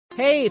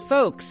Hey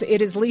folks,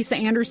 it is Lisa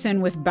Anderson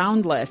with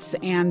Boundless,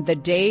 and the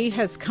day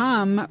has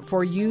come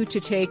for you to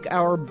take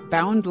our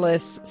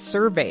Boundless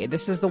survey.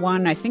 This is the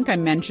one, I think I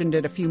mentioned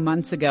it a few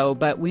months ago,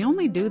 but we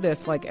only do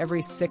this like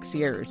every 6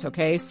 years,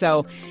 okay?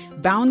 So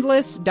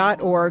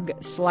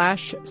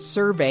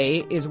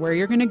boundless.org/survey is where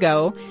you're going to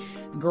go.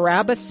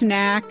 Grab a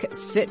snack,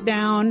 sit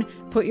down,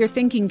 put your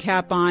thinking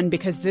cap on,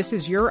 because this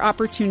is your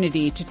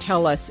opportunity to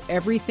tell us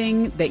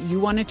everything that you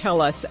want to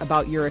tell us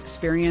about your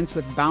experience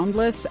with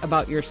Boundless,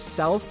 about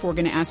yourself. We're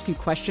going to ask you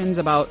questions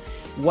about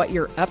what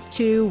you're up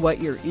to,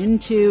 what you're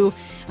into.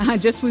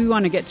 Just we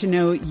want to get to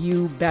know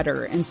you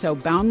better. And so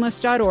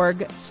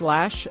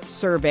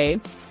boundless.org/survey.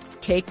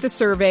 Take the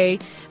survey,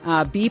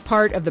 be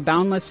part of the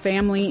Boundless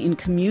family in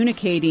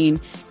communicating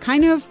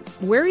kind of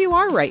where you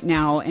are right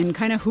now and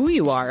kind of who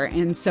you are.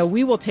 And so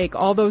we will take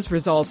all those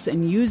results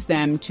and use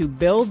them to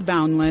build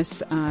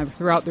Boundless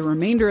throughout the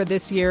remainder of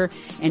this year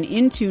and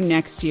into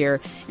next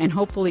year, and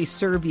hopefully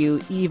serve you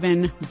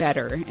even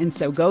better. And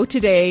so go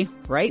today,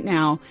 right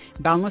now,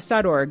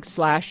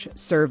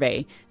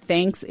 boundless.org/survey.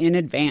 Thanks in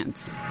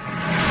advance.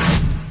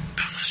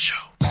 Boundless Show.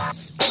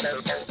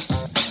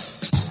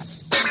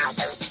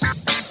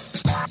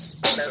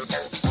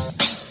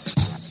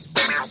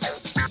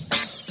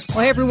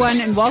 Well, hey, everyone,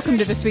 and welcome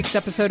to this week's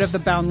episode of The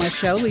Boundless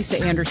Show. Lisa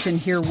Anderson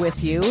here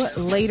with you.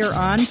 Later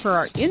on for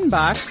our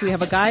inbox, we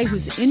have a guy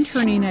who's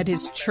interning at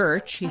his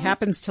church. He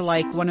happens to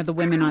like one of the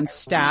women on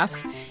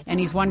staff, and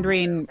he's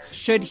wondering,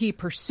 should he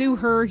pursue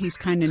her? He's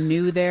kind of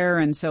new there,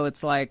 and so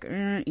it's like,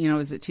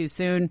 is it too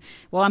soon?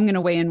 Well, I'm going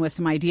to weigh in with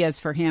some ideas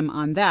for him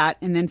on that.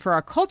 And then for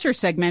our culture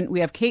segment, we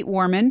have Kate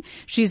Warman.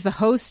 She's the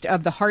host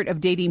of the Heart of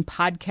Dating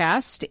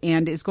podcast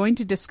and is going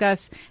to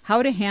discuss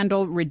how to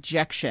handle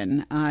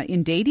rejection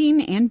in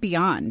dating and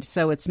beyond.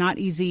 So it's not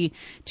easy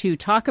to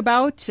talk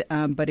about,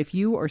 but if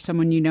you or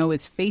someone you know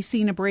is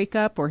facing a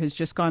breakup or has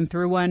just gone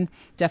through one,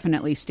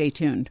 definitely stay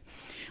tuned.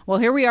 Well,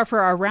 here we are for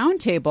our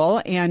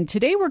roundtable, and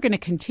today we're going to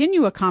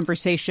continue a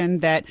conversation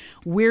that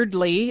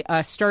weirdly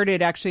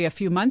started actually a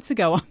few months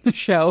ago on the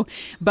show,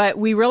 but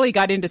we really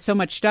got into so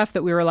much stuff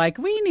that we were like,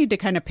 we need to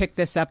kind of pick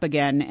this up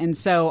again. And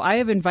so I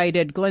have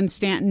invited Glenn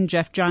Stanton,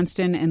 Jeff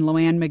Johnston, and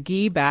Loanne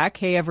McGee back.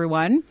 Hey,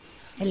 everyone.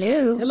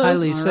 Hello. Hello. Hi,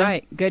 Lisa. All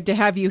right. Good to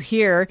have you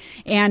here.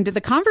 And the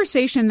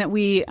conversation that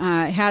we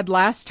had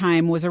last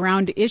time was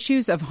around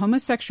issues of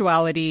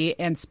homosexuality,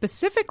 and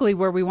specifically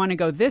where we want to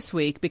go this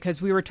week,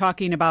 because we were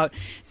talking about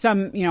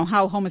some,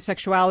 how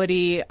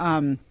homosexuality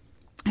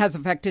has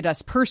affected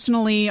us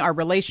personally, our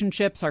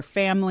relationships, our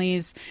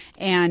families,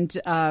 and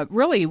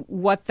really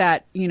what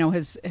that,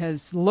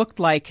 has looked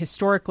like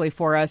historically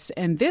for us.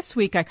 And this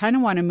week, I kind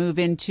of want to move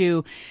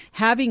into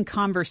having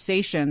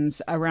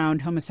conversations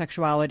around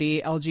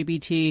homosexuality,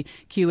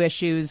 LGBTQ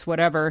issues,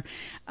 whatever,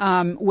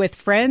 with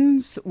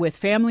friends, with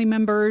family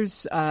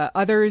members,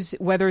 others,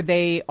 whether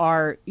they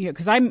are,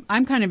 because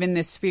I'm kind of in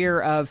this sphere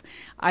of,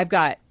 I've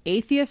got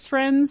atheist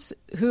friends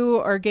who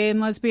are gay and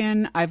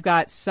lesbian. I've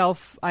got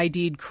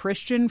self-ID'd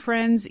Christian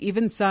friends,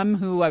 even some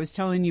who I was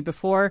telling you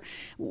before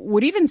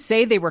would even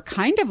say they were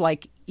kind of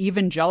like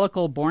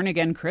evangelical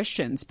born-again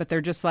Christians, but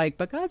they're just like,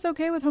 but God's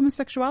okay with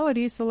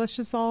homosexuality, so let's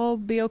just all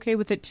be okay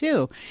with it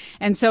too.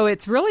 And so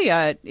it's really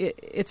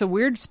it's a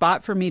weird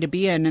spot for me to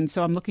be in, and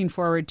so I'm looking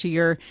forward to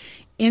your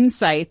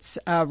insights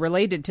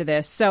related to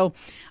this. So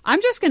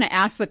I'm just going to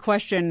ask the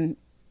question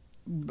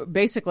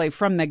basically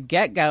from the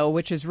get-go,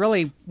 which is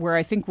really where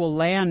I think we'll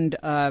land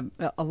a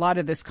lot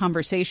of this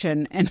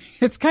conversation. And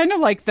it's kind of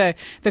like the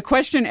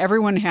question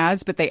everyone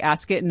has, but they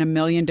ask it in a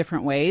million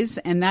different ways.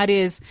 And that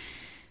is,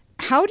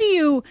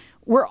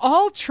 we're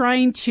all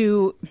trying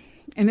to,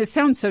 and it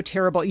sounds so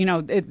terrible,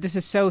 this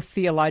is so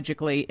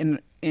theologically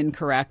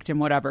incorrect and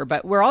whatever,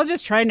 but we're all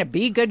just trying to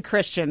be good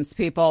Christians,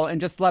 people, and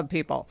just love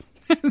people.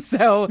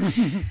 So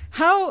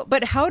how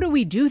do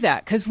we do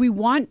that? Because we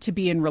want to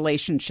be in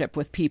relationship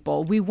with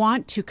people. We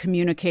want to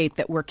communicate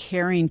that we're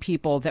caring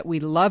people, that we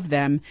love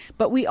them,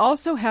 but we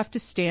also have to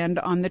stand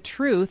on the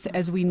truth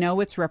as we know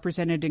it's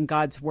represented in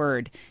God's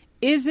word.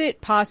 Is it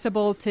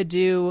possible to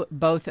do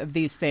both of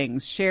these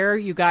things? Share,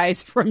 you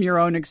guys, from your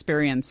own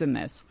experience in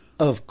this.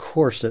 Of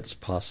course it's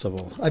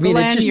possible. I mean,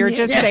 Glenn, you're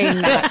just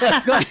saying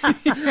that.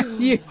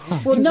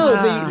 Well, no,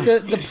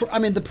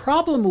 the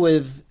problem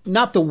with,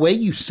 not the way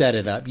you set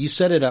it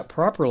up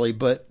properly,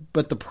 but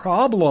the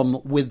problem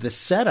with the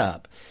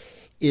setup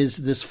is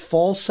this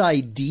false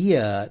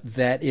idea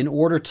that in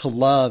order to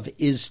love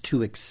is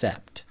to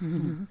accept,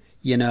 and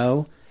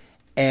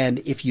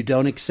if you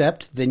don't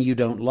accept, then you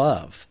don't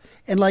love.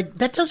 And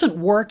that doesn't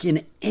work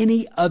in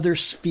any other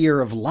sphere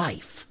of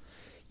life.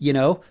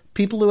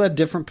 People who have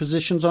different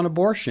positions on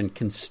abortion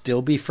can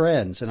still be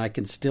friends, and I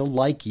can still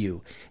like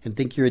you and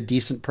think you're a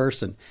decent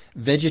person.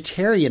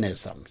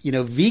 Vegetarianism,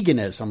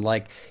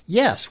 veganism,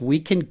 yes, we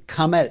can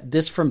come at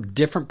this from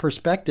different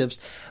perspectives.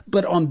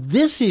 But on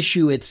this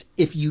issue, it's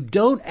if you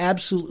don't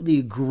absolutely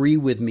agree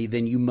with me,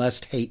 then you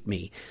must hate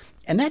me.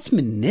 And that's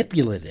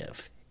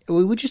manipulative.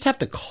 We just have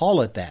to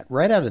call it that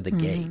right out of the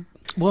gate.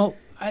 Well,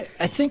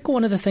 I think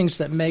one of the things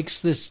that makes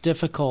this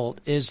difficult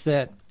is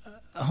that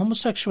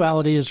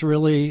homosexuality is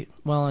really,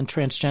 well, and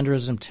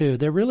transgenderism too,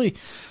 they're really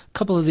a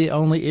couple of the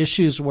only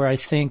issues where I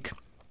think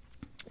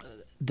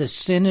the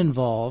sin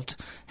involved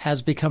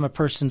has become a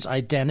person's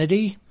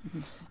identity.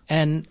 Mm-hmm.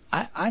 And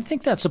I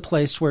think that's a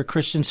place where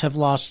Christians have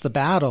lost the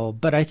battle.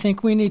 But I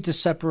think we need to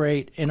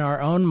separate in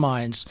our own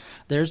minds.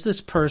 There's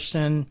this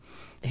person,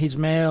 he's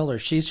male or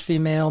she's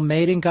female,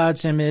 made in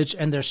God's image,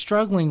 and they're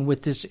struggling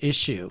with this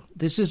issue.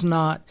 This is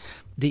not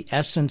the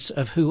essence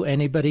of who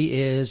anybody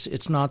is.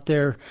 It's not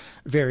their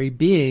very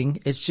being.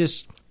 It's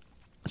just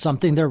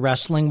something they're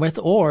wrestling with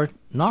or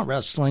not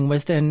wrestling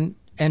with and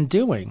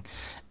doing.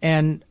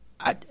 And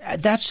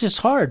that's just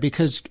hard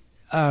because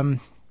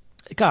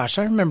gosh,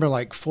 I remember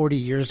like 40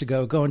 years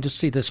ago going to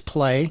see this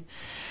play,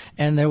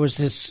 and there was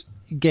this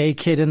gay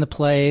kid in the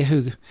play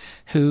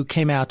who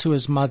came out to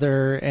his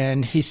mother,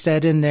 and he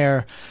said in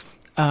there,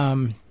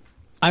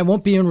 I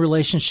won't be in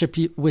relationship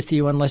with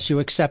you unless you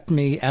accept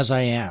me as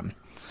I am.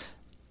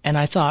 And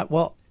I thought,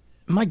 well,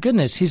 my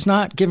goodness, he's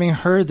not giving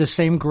her the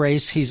same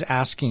grace he's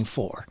asking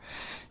for.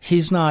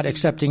 He's not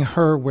accepting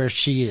her where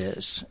she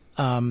is.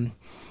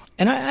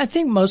 And I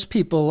think most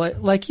people,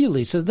 like you,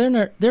 Lisa,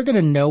 they're going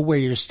to know where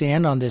you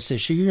stand on this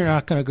issue. You're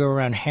not going to go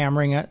around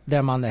hammering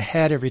them on the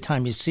head every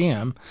time you see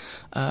them.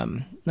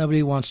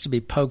 Nobody wants to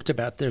be poked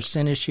about their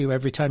sin issue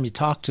every time you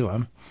talk to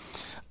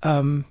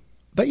them.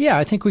 But yeah,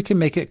 I think we can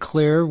make it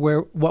clear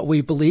what we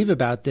believe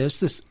about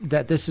this,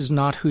 that this is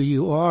not who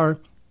you are,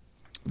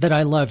 that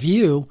I love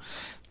you.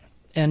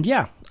 And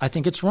yeah, I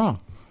think it's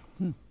wrong.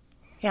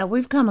 Yeah,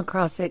 we've come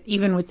across it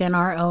even within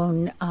our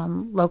own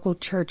local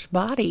church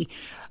body.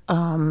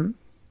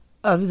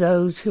 Of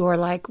those who are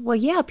like, well,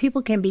 yeah,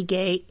 people can be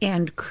gay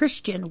and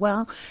Christian.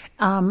 Well,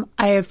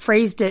 I have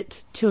phrased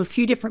it to a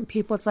few different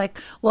people. It's like,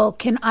 well,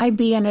 can I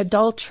be an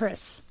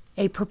adulteress,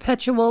 a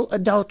perpetual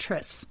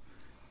adulteress,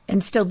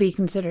 and still be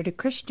considered a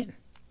Christian?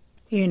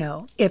 You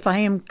know, if I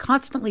am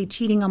constantly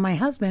cheating on my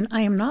husband,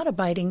 I am not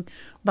abiding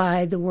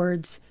by the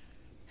words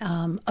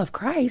of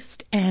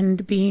Christ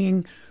and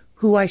being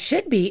who I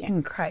should be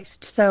in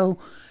Christ. So,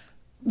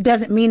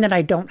 does it mean that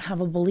I don't have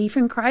a belief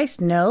in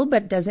Christ? No,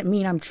 but does it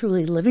mean I'm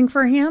truly living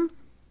for him?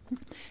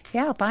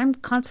 Yeah, if I'm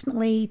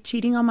constantly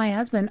cheating on my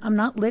husband, I'm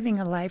not living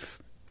a life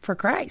for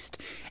Christ.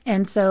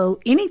 And so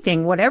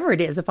anything, whatever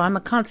it is, if I'm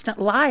a constant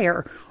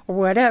liar or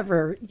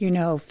whatever,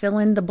 fill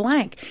in the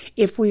blank.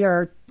 If we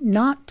are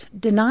not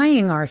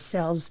denying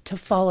ourselves to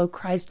follow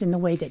Christ in the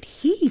way that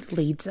he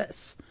leads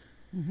us,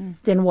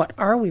 then what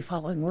are we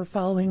following? We're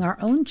following our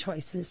own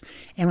choices.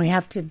 And we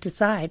have to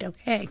decide,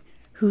 okay,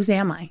 whose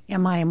am I?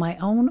 Am I my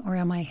own or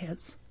am I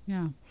his?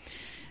 Yeah.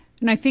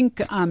 And I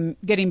think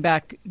getting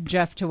back,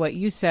 Jeff, to what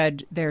you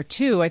said there,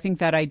 too, I think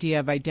that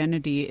idea of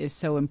identity is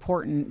so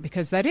important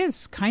because that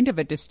is kind of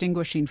a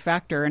distinguishing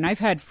factor. And I've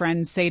had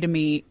friends say to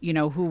me,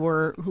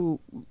 who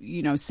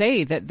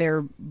say that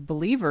they're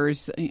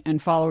believers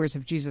and followers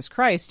of Jesus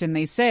Christ. And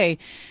they say,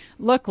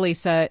 look,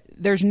 Lisa,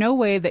 there's no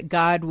way that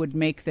God would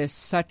make this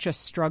such a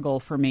struggle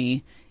for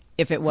me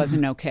if it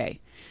wasn't okay.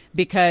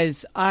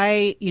 Because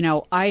I've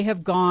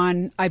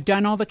done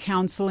all the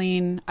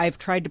counseling. I've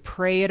tried to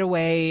pray it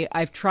away.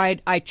 I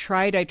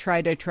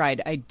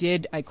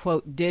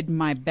did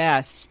my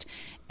best.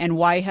 And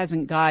why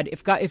hasn't God,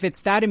 if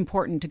it's that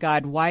important to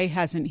God, why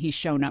hasn't he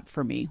shown up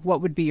for me?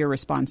 What would be your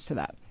response to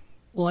that?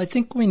 Well, I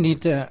think we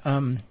need to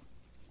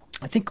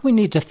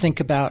think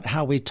about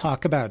how we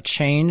talk about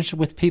change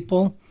with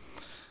people.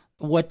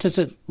 What does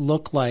it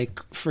look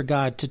like for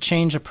God to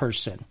change a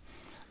person?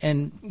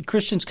 And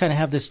Christians kind of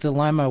have this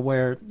dilemma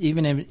where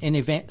even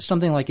in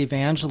something like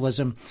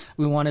evangelism,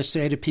 we want to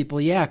say to people,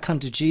 yeah, come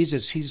to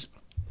Jesus.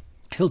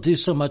 He'll do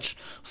so much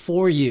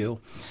for you,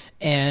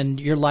 and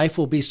your life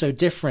will be so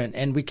different.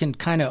 And we can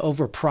kind of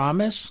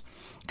overpromise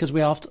because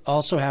we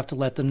also have to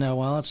let them know,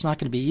 well, it's not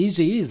going to be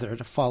easy either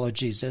to follow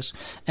Jesus.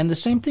 And the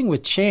same thing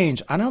with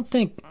change. I don't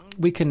think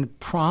we can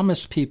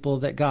promise people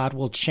that God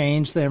will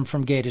change them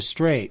from gay to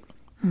straight.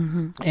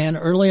 Mm-hmm. And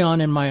early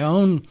on in my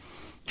own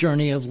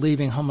journey of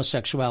leaving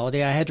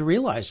homosexuality, I had to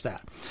realize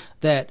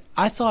that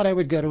I thought I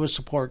would go to a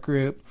support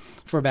group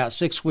for about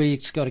 6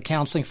 weeks, go to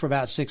counseling for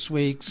about 6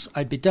 weeks.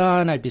 I'd be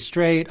done. I'd be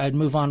straight. I'd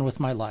move on with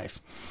my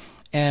life.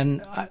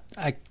 And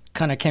I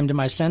kind of came to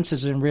my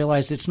senses and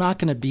realized it's not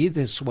going to be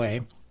this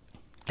way.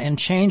 And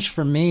change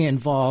for me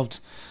involved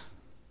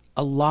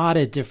a lot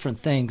of different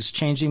things,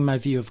 changing my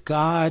view of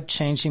God,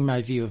 changing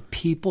my view of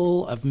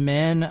people, of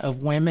men,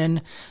 of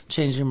women,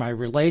 changing my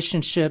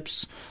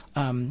relationships,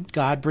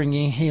 God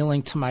bringing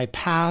healing to my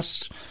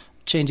past,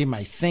 changing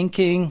my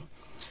thinking.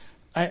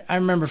 I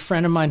remember a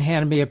friend of mine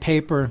handed me a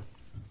paper,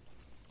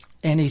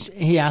 and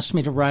he asked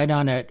me to write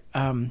on it,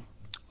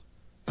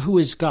 who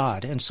is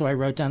God? And so I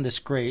wrote down this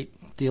great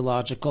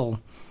theological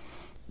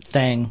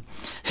thing.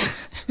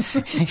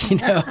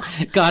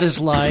 God is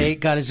light,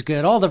 God is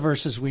good, all the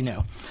verses we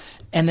know.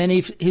 And then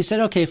he said,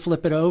 okay,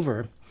 flip it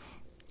over.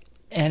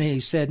 And he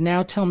said,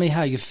 now tell me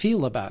how you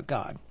feel about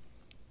God.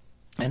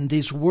 And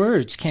these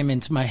words came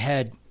into my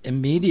head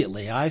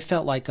immediately. I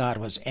felt like God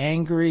was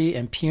angry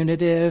and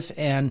punitive,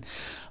 and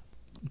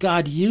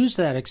God used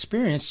that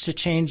experience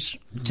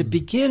to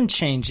begin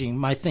changing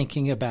my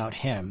thinking about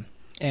him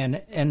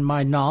and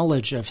my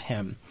knowledge of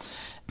him.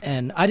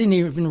 And I didn't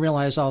even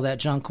realize all that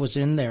junk was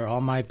in there.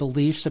 All my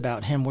beliefs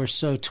about him were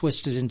so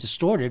twisted and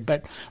distorted,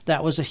 but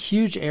that was a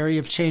huge area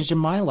of change in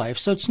my life.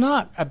 So it's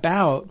not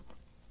about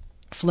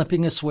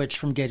flipping a switch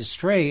from gay to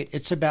straight.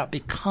 It's about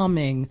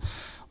becoming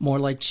more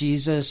like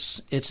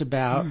Jesus. It's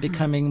about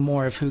becoming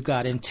more of who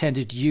God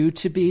intended you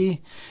to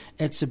be.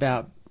 It's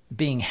about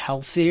being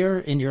healthier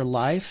in your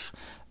life.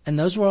 And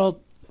those were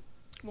all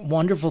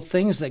wonderful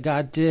things that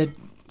God did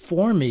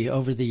for me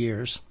over the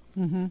years.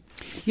 Mm-hmm.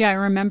 Yeah, I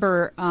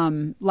remember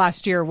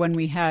last year when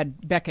we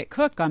had Beckett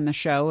Cook on the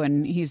show,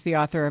 and he's the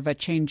author of A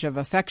Change of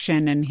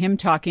Affection, and him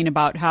talking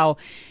about how,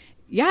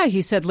 yeah,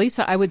 he said,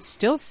 Lisa, I would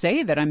still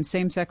say that I'm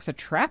same-sex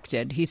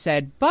attracted. He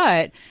said,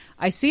 but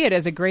I see it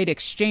as a great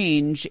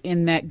exchange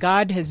in that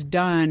God has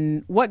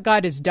done what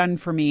God has done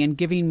for me and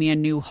giving me a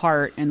new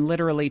heart and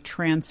literally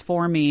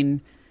transforming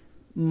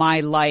my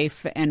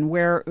life and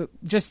where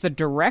just the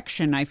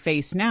direction I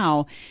face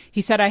now.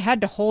 He said I had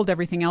to hold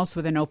everything else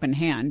with an open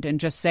hand and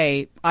just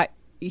say,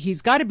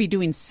 he's got to be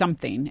doing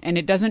something. And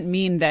it doesn't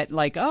mean that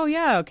like, oh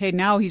yeah, okay,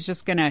 now he's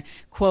just going to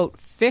quote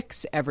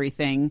fix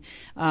everything.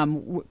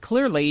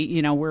 Clearly,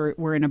 you know,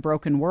 we're in a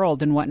broken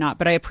world and whatnot.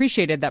 But I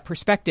appreciated that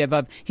perspective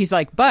of he's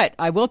like, but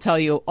I will tell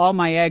you, all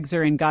my eggs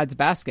are in God's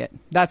basket.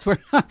 That's where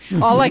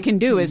all I can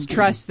do is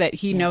trust that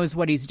he knows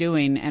what he's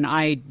doing, and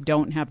I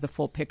don't have the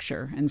full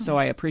picture. And so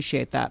I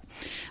appreciate that.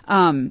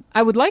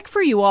 I would like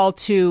for you all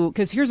to,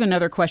 because here's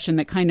another question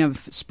that kind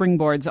of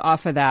springboards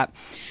off of that.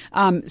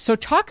 So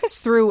talk us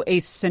through a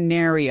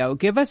scenario.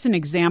 Give us an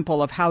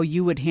example of how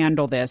you would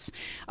handle this.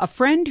 A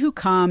friend who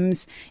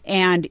comes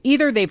and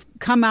either they've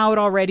come out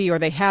already or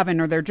they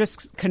haven't, or they're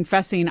just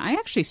confessing, I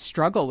actually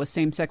struggle with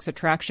same-sex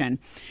attraction.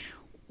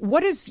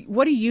 What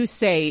do you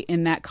say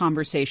in that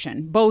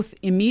conversation, both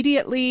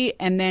immediately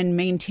and then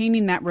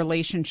maintaining that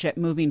relationship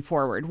moving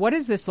forward? What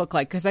does this look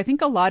like? Because I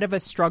think a lot of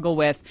us struggle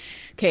with,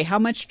 okay, how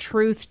much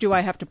truth do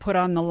I have to put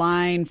on the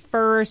line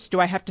first? Do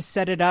I have to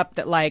set it up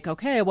that like,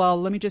 okay,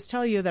 well, let me just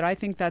tell you that I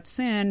think that's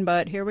sin,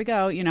 but here we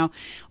go, you know,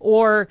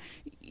 or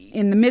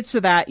in the midst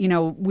of that, you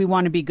know, we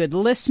want to be good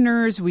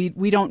listeners. We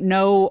don't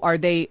know, are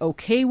they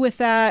okay with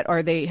that?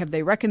 Have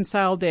they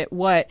reconciled it?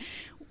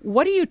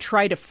 What do you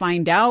try to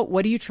find out?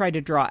 What do you try to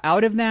draw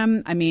out of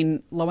them? I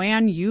mean,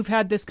 Loanne, you've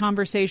had this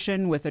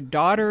conversation with a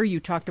daughter.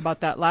 You talked about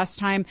that last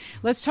time.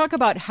 Let's talk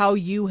about how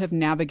you have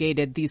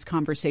navigated these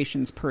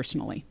conversations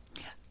personally.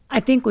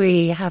 I think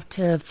we have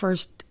to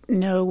first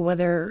know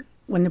whether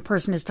when the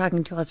person is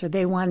talking to us, are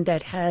they one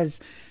that has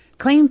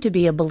claimed to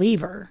be a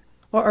believer,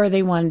 or are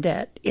they one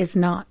that is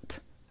not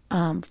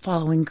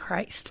following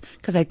Christ?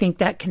 Because I think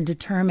that can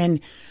determine,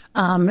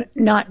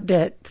 not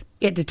that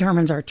it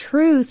determines our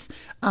truth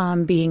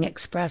being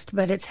expressed,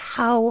 but it's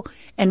how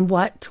and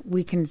what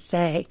we can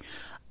say.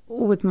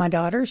 With my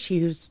daughter,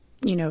 she was,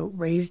 you know,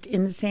 raised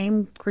in the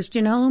same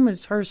Christian home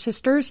as her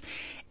sisters,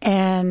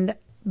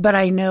 but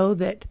I know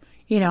that,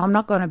 you know, I'm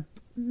not going to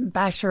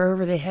bash her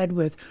over the head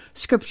with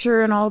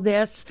scripture and all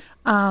this.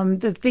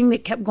 The thing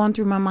that kept going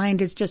through my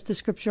mind is just the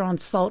scripture on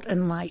salt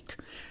and light.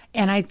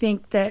 And I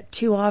think that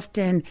too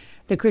often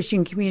the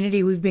Christian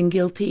community, we've been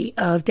guilty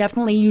of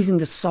definitely using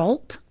the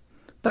salt,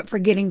 but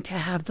forgetting to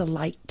have the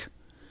light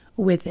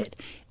with it.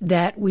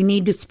 That we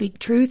need to speak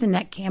truth, and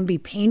that can be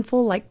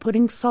painful, like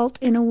putting salt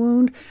in a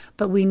wound,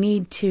 but we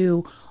need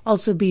to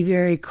also be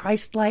very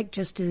Christ-like,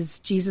 just as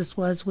Jesus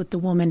was with the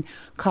woman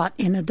caught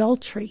in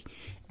adultery.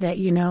 That,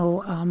 you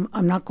know,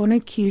 I'm not going to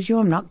accuse you,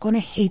 I'm not going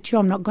to hate you,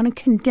 I'm not going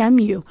to condemn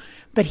you.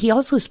 But he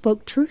also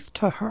spoke truth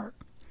to her.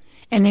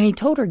 And then he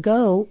told her,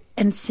 go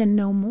and sin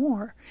no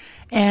more.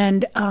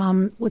 And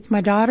with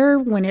my daughter,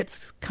 when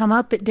it's come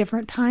up at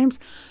different times,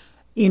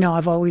 you know,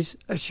 I've always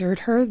assured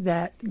her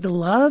that the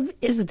love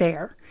is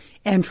there.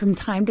 And from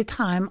time to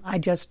time, I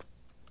just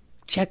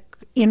check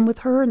in with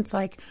her. And it's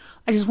like,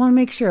 I just want to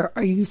make sure,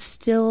 are you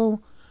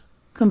still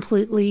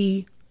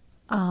completely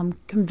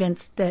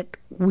convinced that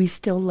we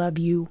still love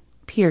you,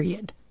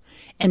 period?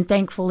 And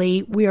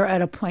thankfully, we are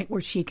at a point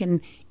where she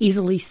can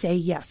easily say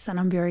yes. And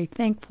I'm very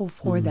thankful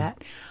for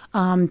that.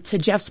 To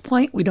Jeff's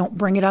point, we don't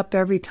bring it up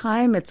every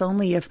time. It's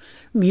only if,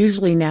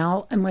 usually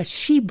now, unless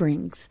she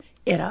brings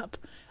it up.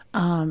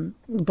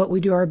 But we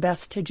do our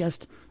best to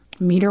just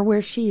meet her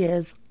where she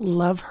is,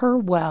 love her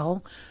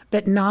well,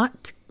 but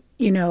not,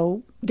 you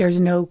know, there's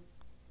no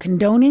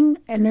condoning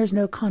and there's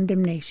no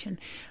condemnation.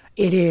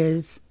 It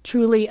is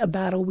truly a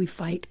battle we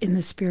fight in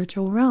the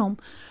spiritual realm.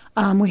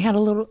 We had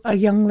a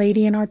young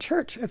lady in our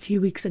church a few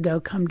weeks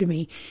ago come to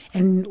me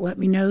and let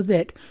me know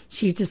that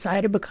she's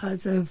decided,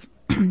 because of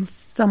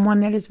someone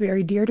that is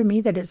very dear to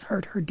me that has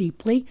hurt her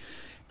deeply,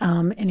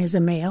 and is a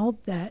male,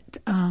 that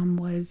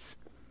was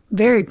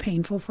very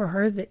painful for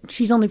her, that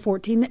she's only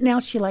 14, that now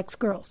she likes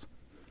girls.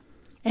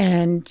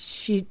 And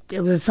it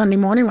was a Sunday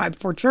morning right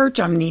before church.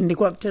 I'm needing to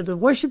go up to the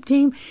worship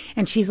team.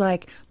 And she's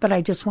like, but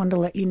I just wanted to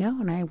let you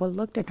know. And I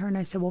looked at her and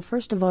I said, well,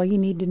 first of all, you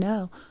need to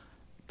know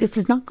this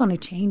is not going to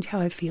change how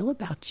I feel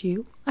about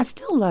you. I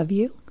still love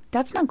you.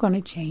 that's not going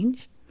to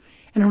change.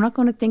 And I'm not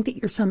going to think that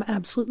you're some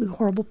absolutely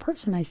horrible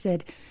person. I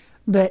said,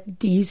 but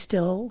do you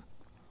still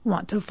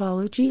want to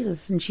follow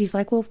Jesus? And she's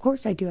like, well, of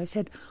course I do. I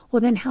said, well,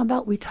 then how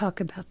about we talk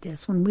about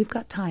this when we've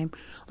got time?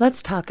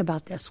 Let's talk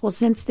about this. Well,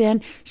 since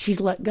then, she's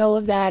let go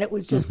of that. It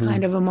was just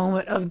kind of a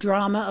moment of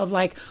drama of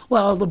like,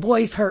 well, the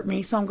boys hurt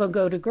me, so I'm going to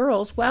go to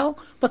girls. Well,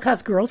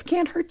 because girls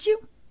can't hurt you.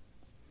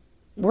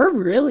 We're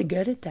really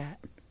good at that.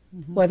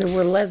 Whether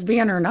we're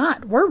lesbian or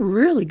not, we're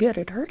really good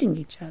at hurting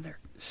each other.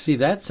 See,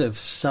 that's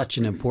such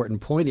an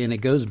important point, and it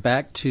goes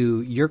back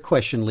to your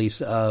question,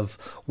 Lisa, of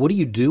what do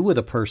you do with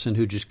a person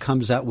who just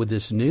comes out with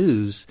this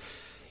news?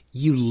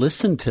 You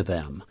listen to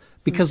them.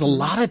 Because a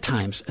lot of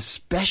times,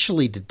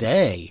 especially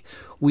today,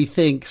 we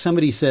think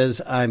somebody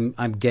says, I'm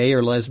gay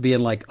or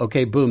lesbian, like,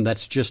 okay, boom,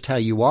 that's just how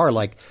you are.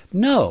 Like,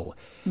 no.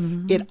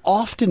 It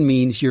often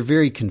means you're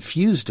very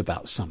confused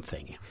about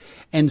something.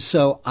 And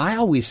so I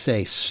always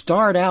say,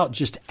 start out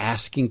just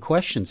asking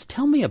questions.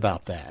 Tell me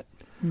about that.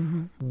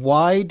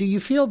 Why do you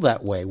feel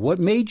that way? What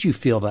made you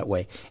feel that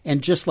way?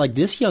 And just like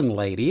this young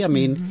lady, I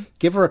mean,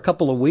 give her a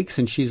couple of weeks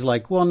and she's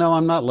like, well, no,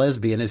 I'm not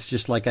lesbian. It's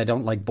just like I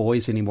don't like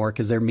boys anymore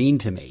because they're mean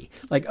to me.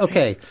 Like,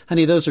 okay,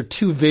 honey, those are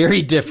two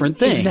very different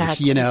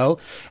things, you know?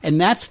 And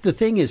that's the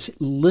thing is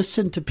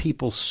listen to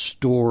people's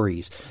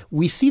stories.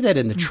 We see that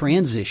in the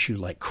trans issue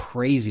like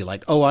crazy,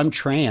 like, oh, I'm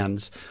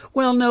trans.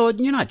 Well, no,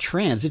 you're not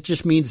trans. It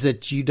just means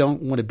that you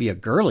don't want to be a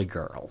girly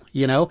girl,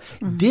 you know?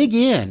 Dig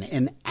in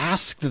and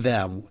ask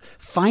them.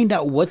 Find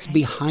out what's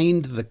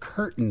behind the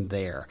curtain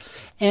there.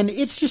 And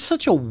it's just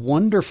such a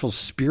wonderful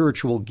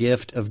spiritual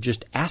gift of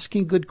just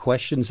asking good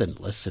questions and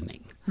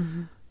listening.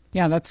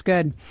 Yeah, that's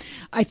good.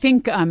 I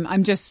think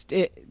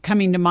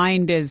coming to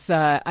mind is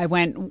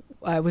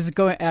I was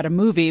going at a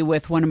movie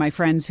with one of my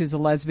friends who's a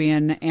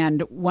lesbian,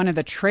 and one of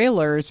the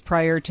trailers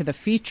prior to the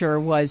feature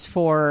was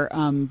for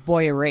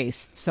Boy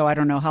Erased. So I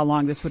don't know how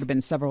long, this would have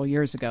been several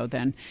years ago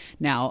then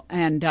now.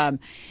 And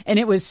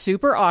it was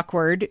super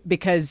awkward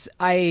because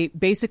I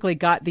basically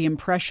got the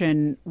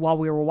impression while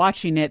we were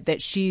watching it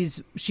that she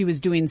was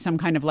doing some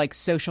kind of like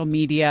social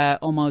media,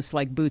 almost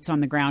like boots on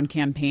the ground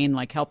campaign,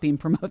 like helping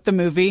promote the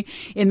movie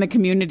in the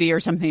community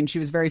or something. She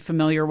was very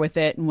familiar with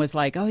it and was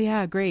like, oh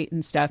yeah, great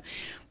and stuff.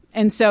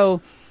 And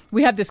so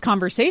we had this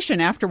conversation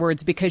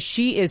afterwards because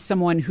she is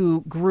someone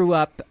who grew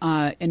up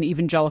in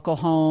evangelical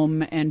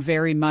home and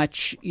very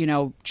much, you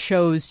know,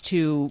 chose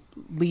to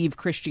leave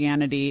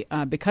Christianity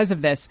because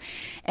of this.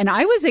 And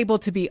I was able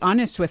to be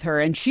honest with her.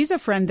 And she's a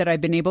friend that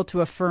I've been able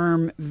to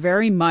affirm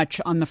very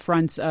much on the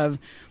fronts of,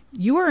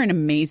 you are an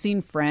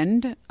amazing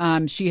friend.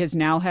 She has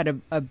now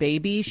had a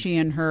baby. She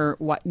and her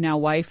now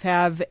wife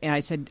have. And I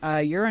said,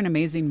 you're an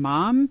amazing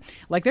mom.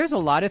 Like, there's a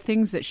lot of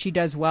things that she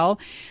does well.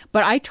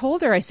 But I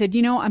told her, I said,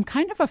 you know, I'm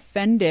kind of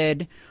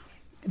offended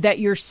that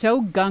you're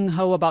so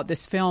gung-ho about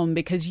this film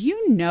because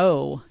you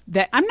know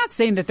that I'm not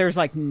saying that there's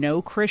like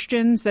no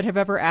Christians that have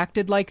ever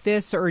acted like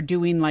this or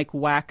doing like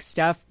whack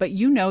stuff, but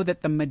you know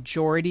that the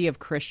majority of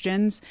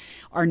Christians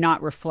are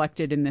not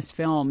reflected in this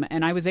film.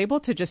 And I was able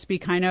to just be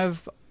kind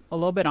of a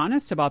little bit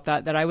honest about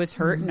that I was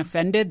hurt and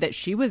offended that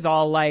she was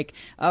all like,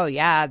 oh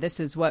yeah, this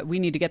is what we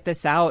need to get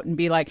this out and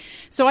be like,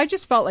 so I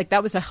just felt like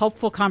that was a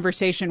helpful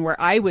conversation where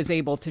I was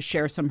able to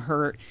share some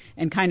hurt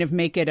and kind of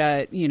make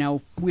it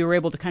we were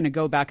able to kind of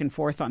go back and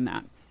forth on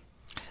that.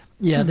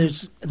 Yeah.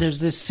 There's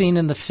this scene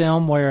in the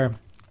film where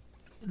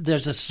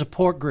there's a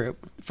support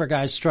group for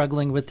guys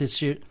struggling with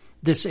this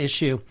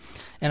issue.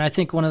 And I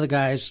think one of the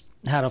guys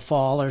had a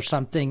fall or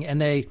something and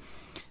they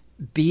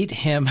beat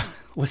him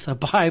with a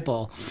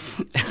Bible,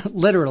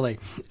 literally.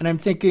 And I'm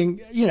thinking,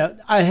 you know,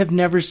 I have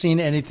never seen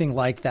anything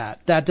like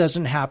that. That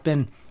doesn't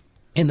happen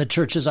in the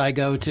churches I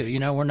go to. You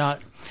know, we're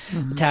not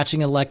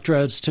attaching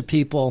electrodes to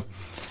people.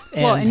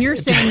 And you're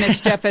saying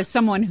this, Jeff, as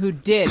someone who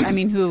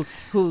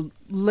who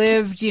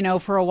lived, you know,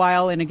 for a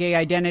while in a gay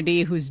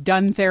identity, who's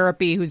done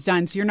therapy,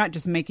 so you're not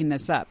just making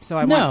this up. So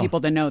I want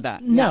people to know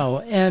that.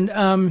 No. Yeah.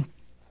 And,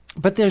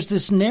 but there's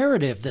this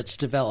narrative that's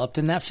developed,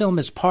 and that film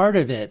is part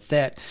of it,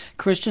 that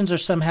Christians are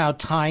somehow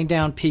tying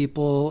down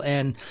people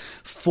and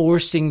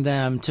forcing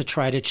them to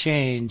try to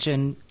change.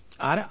 And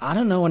I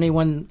don't know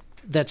anyone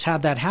that's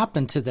had that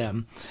happen to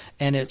them,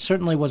 and it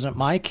certainly wasn't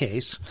my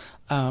case.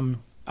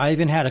 I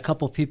even had a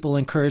couple people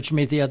encourage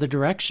me the other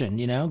direction,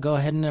 you know, go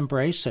ahead and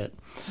embrace it.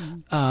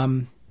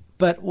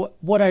 But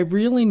what I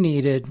really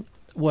needed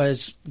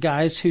was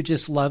guys who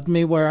just loved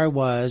me where I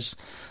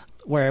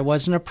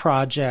wasn't a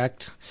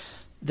project.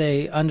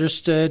 They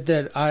understood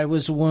that I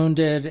was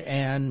wounded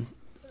and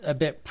a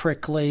bit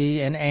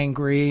prickly and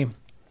angry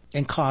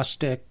and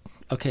caustic.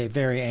 Okay,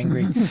 very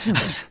angry.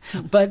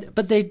 But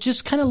they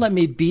just kind of let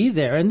me be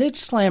there. And they'd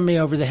slam me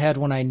over the head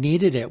when I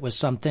needed it with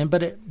something.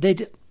 But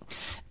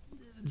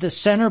the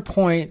center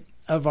point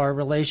of our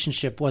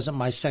relationship wasn't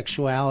my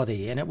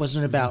sexuality. And it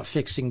wasn't about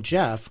fixing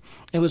Jeff.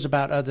 It was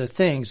about other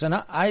things. And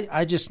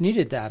I just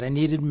needed that. I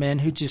needed men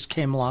who just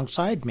came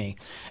alongside me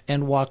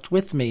and walked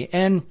with me.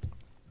 And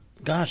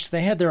gosh,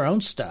 they had their own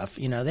stuff.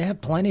 You know, they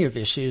had plenty of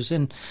issues,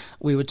 and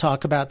we would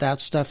talk about that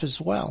stuff as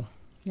well.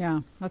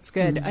 Yeah, that's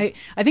good. I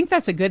think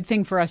that's a good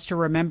thing for us to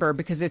remember,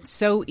 because it's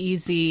so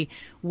easy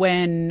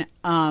when,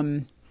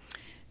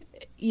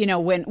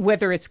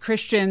 whether it's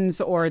Christians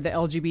or the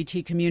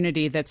LGBT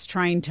community that's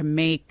trying to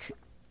make,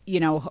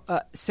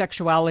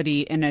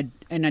 sexuality an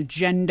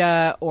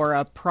agenda or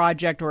a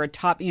project or a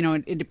top,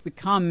 it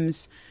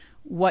becomes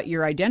what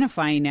you're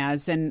identifying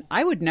as. And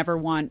I would never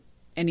want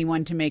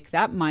anyone to make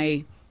that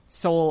my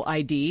sole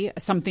ID,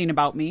 something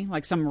about me,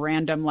 like some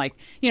random,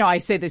 I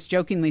say this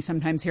jokingly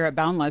sometimes here at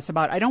Boundless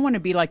about, I don't want to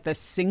be like the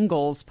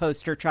singles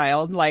poster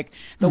child. Like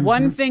the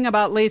one thing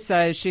about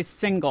Lisa is she's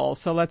single.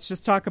 So let's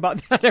just talk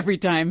about that every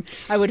time.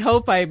 I would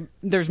hope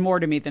there's more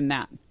to me than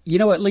that. You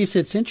know what, Lisa,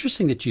 it's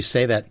interesting that you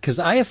say that, because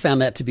I have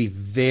found that to be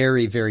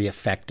very, very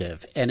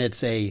effective. And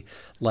it's a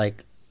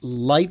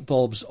light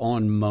bulbs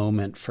on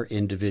moment for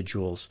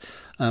individuals,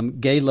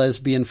 gay,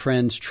 lesbian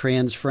friends,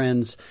 trans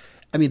friends.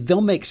 I mean,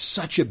 they'll make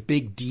such a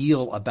big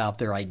deal about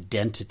their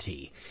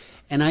identity.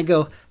 And I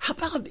go, how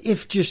about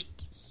if just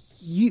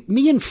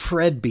me and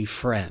Fred be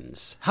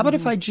friends? How about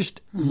if I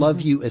just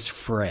love you as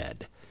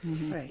Fred?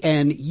 Right.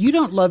 And you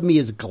don't love me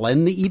as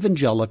Glenn the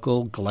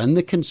evangelical, Glenn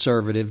the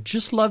conservative.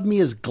 Just love me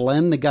as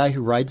Glenn, the guy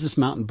who rides his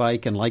mountain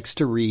bike and likes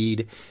to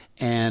read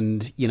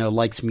and,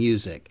 likes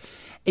music.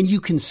 And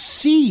you can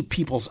see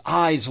people's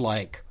eyes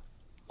like,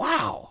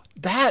 wow,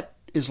 that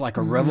is like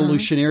a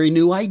revolutionary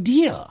new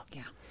idea.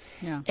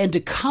 Yeah. And to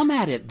come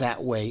at it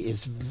that way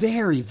is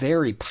very,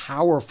 very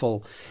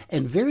powerful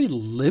and very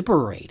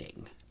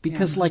liberating,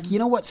 because you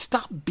know what?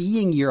 Stop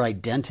being your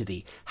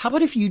identity. How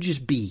about if you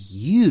just be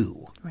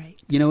you? Right.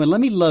 And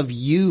let me love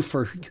you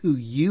for who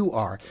you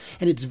are.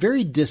 And it's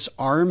very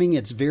disarming.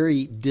 It's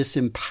very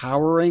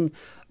disempowering,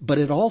 but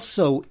it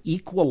also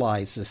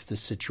equalizes the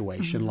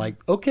situation. Like,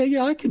 okay,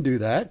 yeah, I can do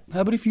that.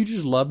 How about if you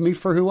just love me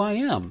for who I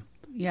am?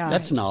 Yeah.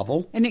 That's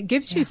novel. And it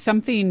gives you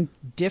something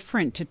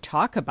different to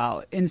talk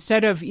about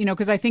instead of,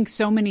 because I think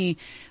so many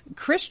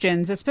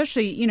Christians,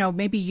 especially,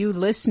 maybe you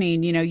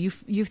listening,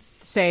 you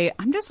say,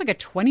 I'm just like a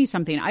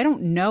 20-something. I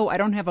don't know. I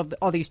don't have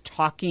all these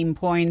talking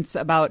points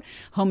about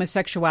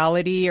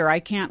homosexuality, or I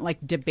can't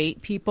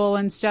debate people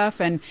and stuff.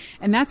 And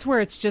that's where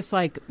it's just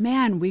like,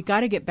 man, we got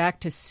to get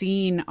back to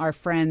seeing our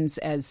friends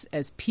as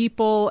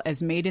people,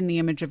 as made in the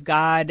image of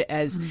God,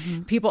 as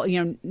people.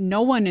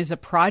 No one is a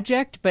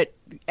project, but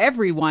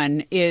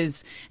everyone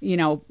is, we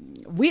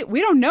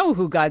don't know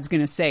who God's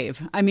going to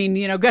save. I mean,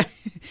 God,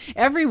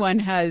 everyone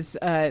has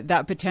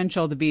that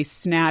potential to be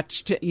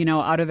snatched,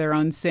 out of their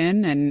own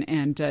sin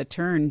and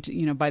turned,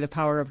 by the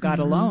power of God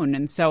alone.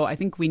 And so I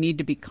think we need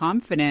to be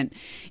confident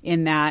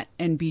in that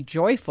and be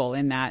joyful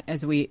in that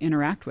as we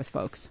interact with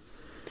folks.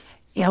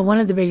 Yeah, one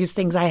of the biggest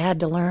things I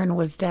had to learn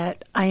was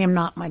that I am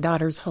not my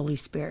daughter's Holy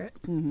Spirit.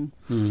 I'm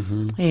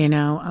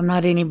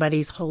not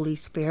anybody's Holy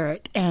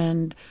Spirit,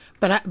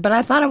 but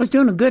I thought I was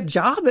doing a good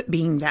job at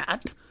being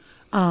that.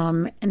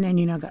 And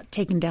then, got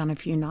taken down a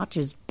few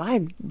notches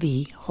by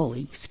the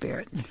Holy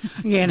Spirit,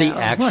 The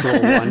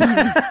actual one.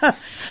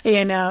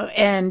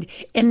 And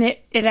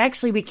it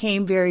actually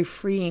became very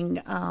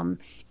freeing.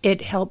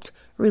 It helped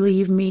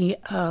relieve me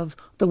of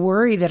the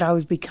worry that I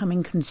was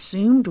becoming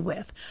consumed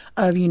with,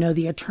 of,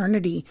 the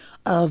eternity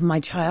of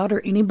my child or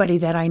anybody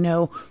that I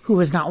know who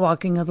is not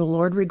walking with the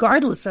Lord,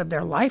 regardless of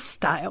their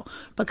lifestyle,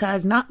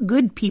 because not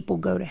good people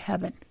go to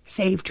heaven.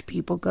 Saved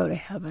people go to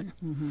heaven,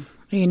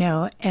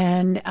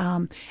 and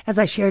as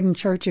I shared in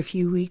church a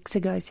few weeks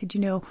ago, I said,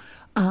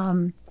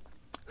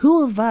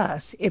 who of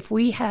us, if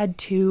we had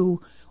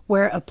to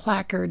wear a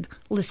placard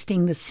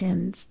listing the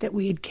sins that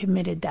we had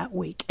committed that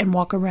week and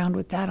walk around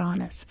with that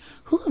on us,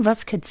 who of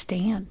us could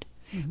stand?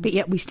 But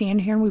yet we stand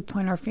here and we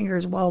point our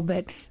fingers, well,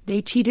 but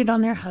they cheated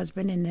on their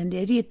husband and then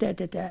they did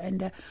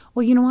that.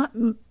 Well, you know what?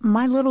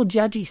 My little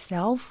judgy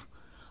self,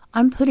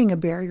 I'm putting a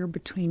barrier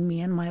between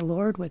me and my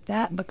Lord with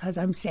that, because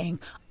I'm saying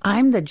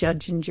I'm the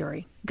judge and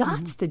jury.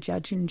 God's the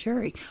judge and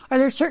jury. Are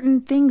there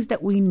certain things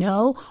that we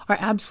know are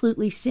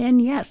absolutely sin?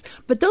 Yes.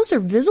 But those are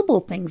visible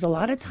things a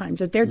lot of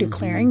times. If they're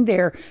declaring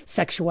their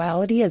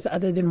sexuality as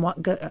other than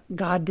what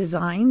God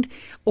designed,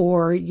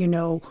 or,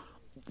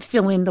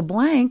 fill in the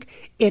blank,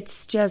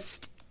 it's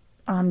just,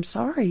 I'm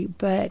sorry,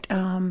 but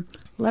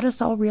let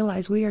us all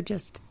realize we are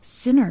just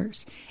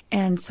sinners.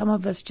 And some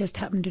of us just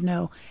happen to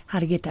know how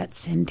to get that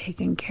sin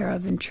taken care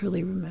of and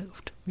truly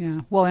removed.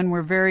 Yeah. Well, and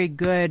we're very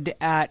good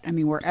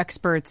we're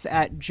experts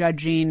at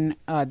judging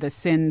the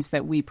sins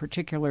that we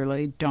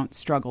particularly don't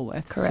struggle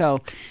with. Correct.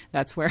 So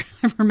that's where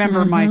I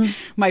remember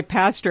my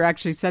pastor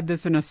actually said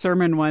this in a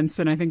sermon once,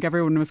 and I think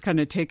everyone was kind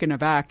of taken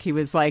aback. He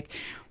was like,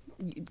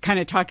 kind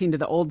of talking to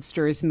the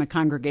oldsters in the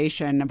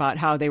congregation about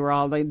how they were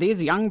all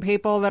these young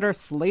people that are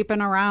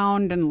sleeping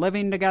around and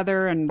living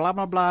together and blah,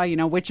 blah, blah,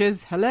 which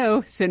is,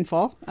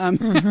 sinful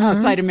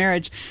outside of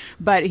marriage.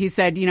 But he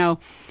said,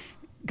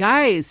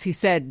 guys, he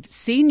said,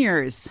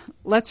 seniors,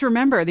 let's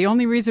remember the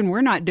only reason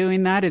we're not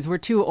doing that is we're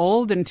too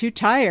old and too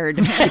tired.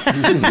 so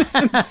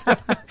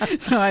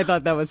I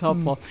thought that was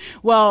helpful.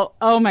 Well,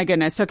 oh my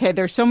goodness. Okay,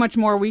 there's so much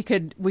more we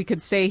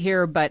could say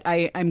here, but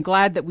I'm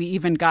glad that we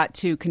even got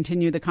to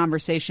continue the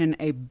conversation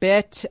a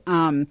bit.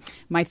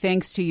 My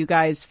thanks to you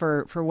guys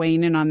for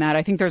weighing in on that.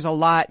 I think there's a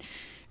lot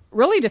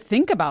really to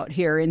think about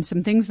here, and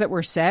some things that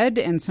were said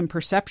and some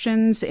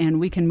perceptions, and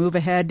we can move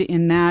ahead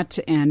in that.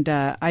 And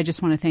I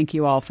just want to thank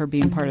you all for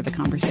being part of the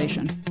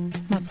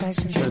conversation. My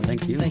pleasure. Sure,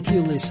 thank you. Thank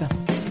you, Lisa.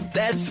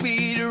 That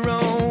sweet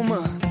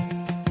aroma,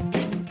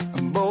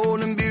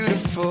 bold and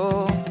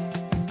beautiful,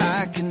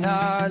 I can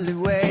hardly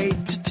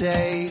wait to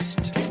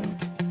taste.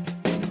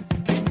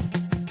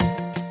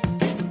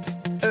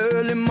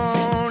 Early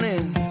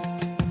morning,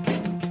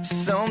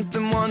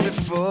 something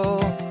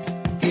wonderful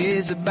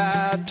is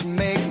about to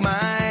make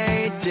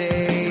my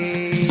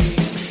day.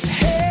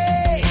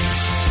 Hey,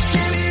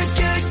 give me a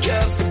good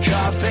cup of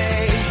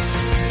coffee.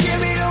 Give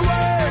me a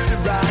word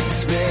that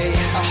rocks me.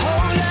 A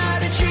whole lot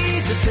of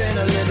Jesus in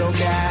a little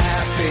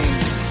caffeine.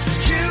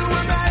 You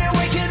are my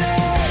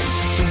awakening.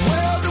 The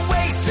world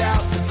awaits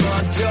out the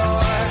front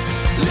door.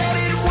 Let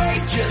it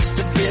wait just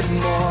a bit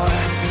more.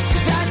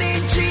 'Cause I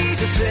need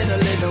Jesus in a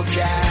little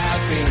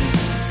caffeine.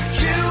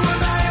 You are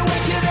my awakening.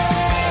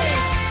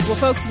 Well,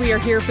 folks, we are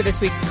here for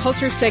this week's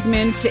culture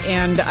segment,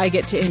 and I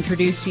get to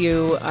introduce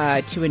you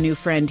to a new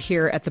friend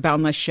here at The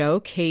Boundless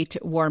Show, Kate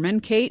Warman.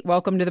 Kate,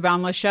 welcome to The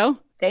Boundless Show.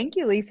 Thank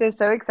you, Lisa.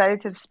 So excited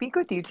to speak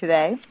with you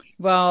today.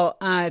 Well,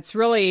 it's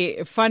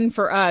really fun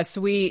for us.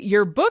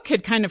 Your book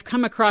had kind of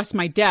come across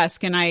my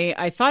desk, and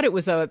I thought it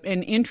was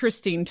an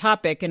interesting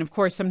topic. And of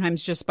course,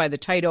 sometimes just by the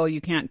title,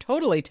 you can't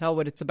totally tell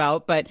what it's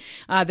about. But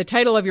the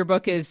title of your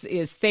book is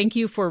 "Thank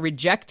You for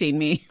Rejecting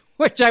Me,"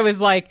 which I was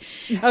like,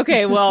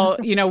 okay, well,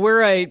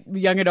 we're a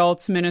young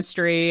adults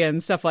ministry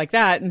and stuff like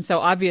that. And so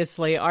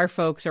obviously our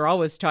folks are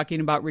always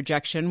talking about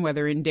rejection,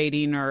 whether in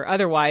dating or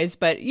otherwise.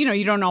 But,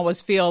 you don't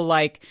always feel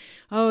like,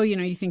 oh,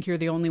 you think you're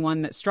the only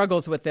one that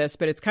struggles with this,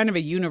 but it's kind of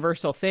a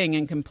universal thing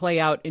and can play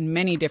out in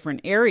many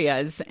different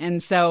areas.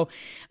 And so,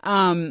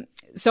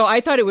 so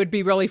I thought it would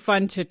be really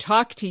fun to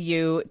talk to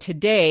you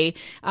today.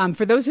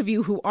 For those of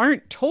you who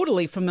aren't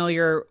totally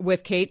familiar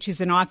with Kate, she's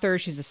an author,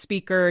 she's a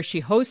speaker, she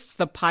hosts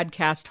the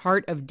podcast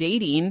Heart of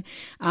Dating.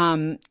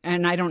 And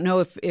I don't know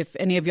if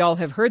any of y'all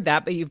have heard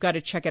that, but you've got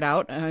to check it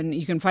out. And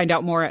you can find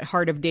out more at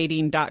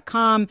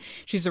heartofdating.com.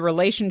 She's a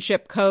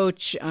relationship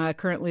coach,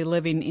 currently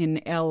living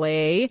in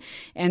LA.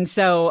 And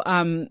so,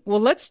 well,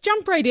 let's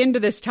jump right into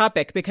this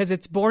topic because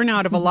it's born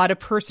out of a lot of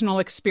personal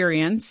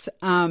experience,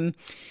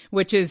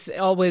 which is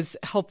always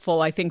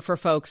helpful, I think, for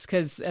folks,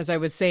 because as I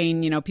was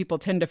saying, people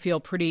tend to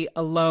feel pretty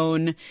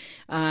alone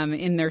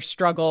in their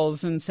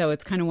struggles. And so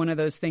it's kind of one of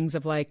those things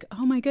of like,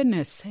 oh my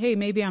goodness, hey,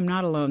 maybe I'm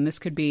not alone. This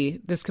could be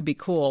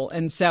cool.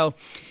 And so,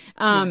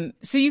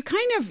 so you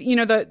kind of,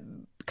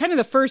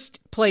 the first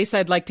place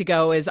I'd like to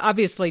go is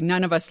obviously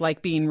none of us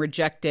like being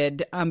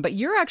rejected, but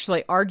you're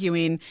actually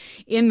arguing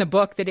in the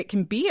book that it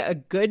can be a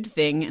good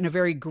thing and a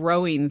very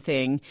growing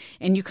thing.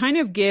 And you kind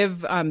of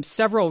give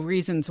several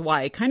reasons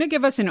why. Kind of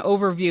give us an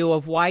overview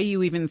of why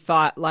you even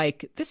thought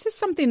like this is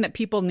something that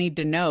people need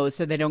to know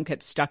so they don't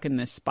get stuck in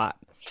this spot.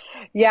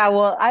 Yeah,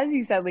 well, as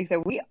you said, Lisa,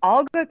 we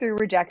all go through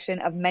rejection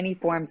of many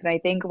forms. And I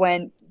think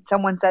when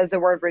someone says the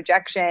word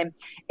rejection,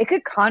 it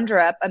could conjure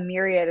up a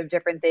myriad of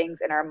different things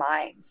in our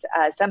minds.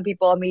 Some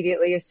people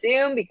immediately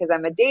assume, because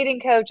I'm a dating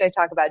coach, I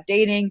talk about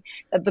dating,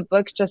 that the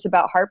book's just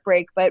about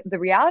heartbreak. But the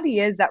reality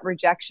is that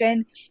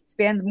rejection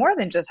spans more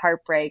than just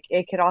heartbreak.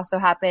 It could also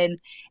happen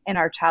in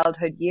our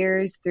childhood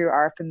years through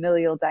our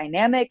familial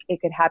dynamic. It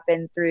could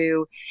happen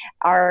through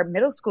our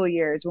middle school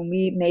years when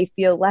we may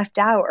feel left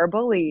out or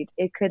bullied.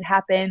 It could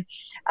happen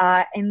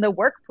in the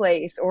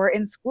workplace or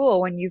in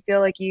school when you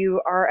feel like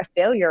you are a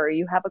failure or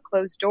you have a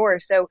closed door.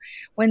 So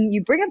when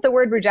you bring up the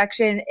word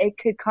rejection, it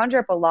could conjure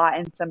up a lot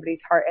in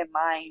somebody's heart and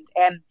mind.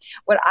 And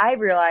what I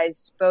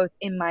realized both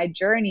in my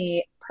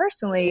journey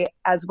personally,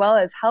 as well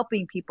as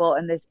helping people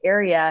in this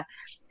area,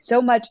 so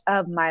much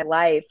of my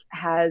life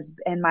has,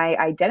 and my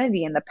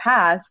identity in the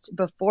past,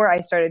 before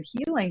I started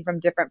healing from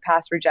different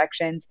past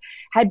rejections,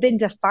 had been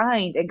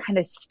defined and kind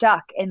of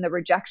stuck in the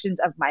rejections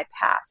of my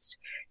past,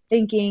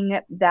 thinking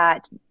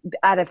that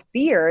out of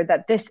fear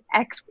that this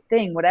X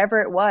thing,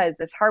 whatever it was,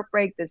 this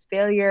heartbreak, this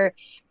failure,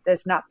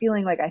 this not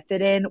feeling like I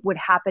fit in, would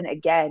happen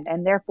again.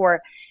 And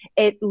therefore,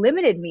 it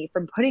limited me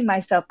from putting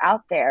myself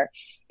out there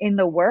in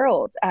the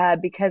world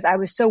because I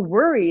was so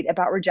worried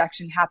about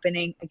rejection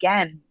happening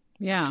again.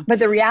 Yeah. But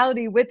the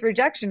reality with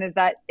rejection is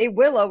that it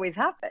will always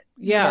happen.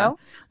 Yeah. You know?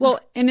 Well,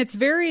 and it's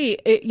very,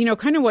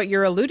 kind of what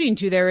you're alluding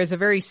to there is a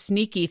very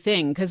sneaky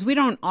thing because we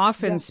don't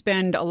often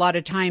spend a lot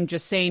of time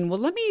just saying, well,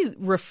 let me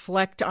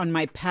reflect on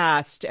my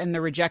past and the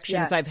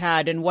rejections I've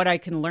had and what I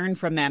can learn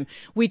from them.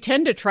 We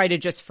tend to try to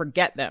just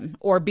forget them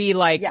or be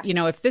like,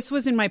 if this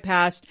was in my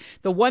past,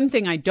 the one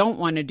thing I don't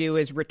want to do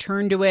is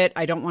return to it.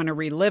 I don't want to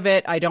relive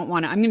it. I'm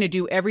going to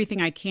do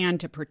everything I can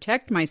to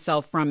protect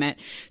myself from it.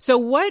 So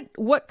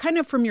what kind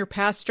of from your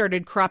past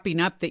started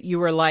cropping up that you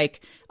were like,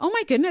 oh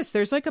my goodness,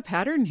 there's like a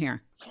pattern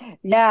here?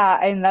 Yeah,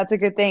 and that's a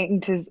good thing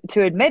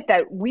to admit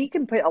that we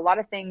can put a lot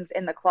of things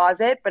in the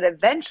closet, but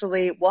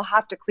eventually we'll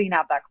have to clean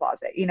out that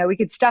closet. We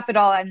could stuff it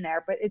all in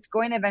there, but it's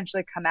going to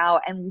eventually come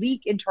out and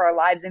leak into our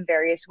lives in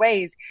various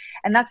ways.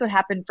 And that's what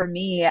happened for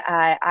me.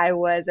 I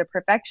was a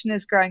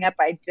perfectionist growing up.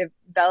 I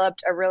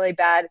developed a really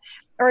bad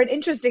or an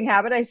interesting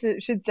habit, I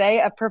should say,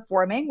 of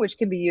performing, which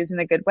can be used in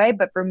a good way.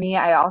 But for me,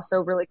 I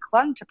also really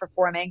clung to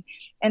performing.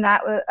 And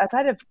that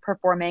outside of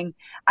performing,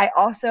 I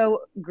also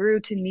grew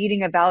to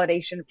needing a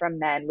validation from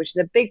men, which is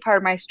a big part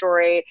of my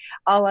story,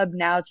 a la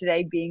now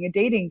today being a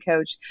dating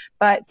coach.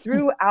 But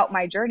throughout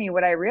my journey,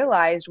 what I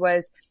realized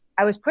was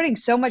I was putting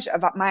so much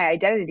of my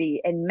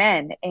identity in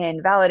men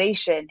and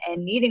validation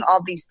and needing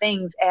all these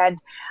things. And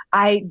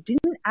I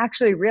didn't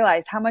actually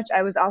realize how much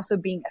I was also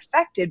being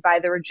affected by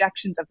the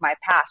rejections of my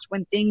past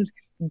when things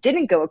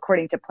didn't go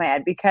according to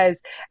plan.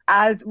 Because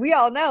as we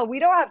all know, we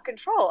don't have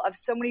control of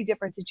so many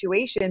different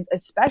situations,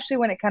 especially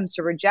when it comes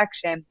to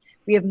rejection.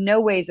 We have no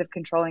ways of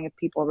controlling if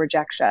people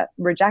reject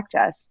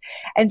us.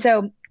 And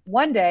so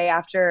one day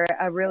after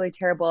a really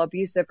terrible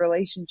abusive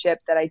relationship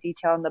that I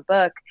detail in the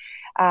book,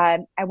 I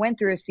went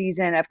through a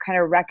season of kind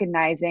of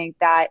recognizing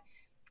that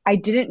I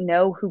didn't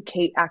know who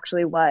Kate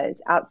actually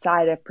was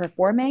outside of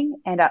performing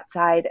and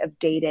outside of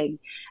dating.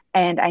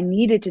 And I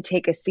needed to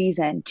take a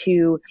season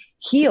to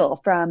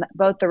heal from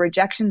both the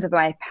rejections of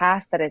my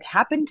past that had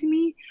happened to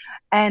me.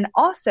 And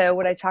also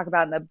what I talk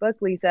about in the book,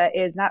 Lisa,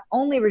 is not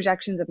only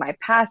rejections of my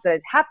past that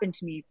had happened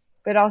to me,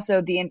 but also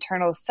the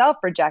internal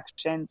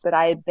self-rejections that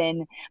I had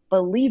been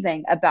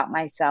believing about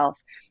myself.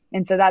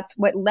 And so that's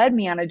what led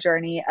me on a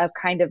journey of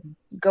kind of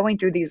going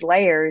through these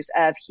layers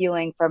of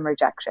healing from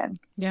rejection.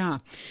 Yeah.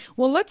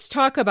 Well, let's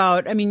talk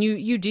about,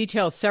 you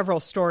detail several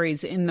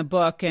stories in the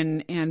book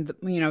and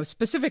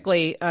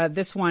specifically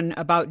this one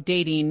about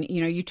dating.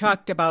 You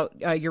talked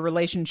about your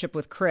relationship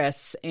with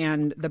Chris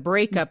and the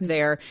breakup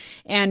there.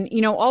 And,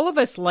 all of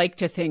us like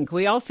to think,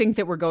 we all think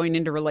that we're going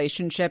into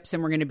relationships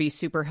and we're going to be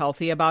super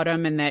healthy about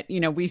them. And that,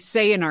 we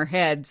say in our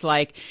heads,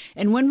 like,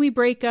 and when we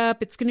break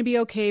up, it's going to be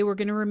okay. We're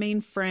going to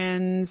remain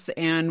friends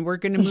and we're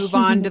going to move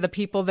on to the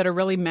people that are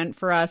really meant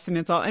for us. And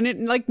it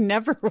like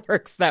never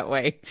works that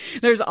way.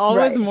 There's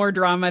always more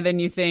drama than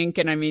you think.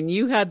 And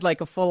you had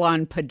like a full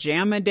on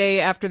pajama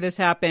day after this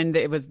happened.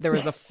 There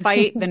was a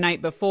fight the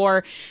night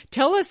before.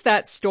 Tell us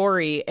that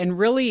story. And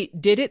really,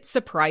 did it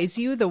surprise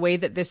you the way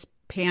that this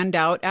panned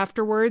out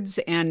afterwards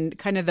and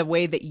kind of the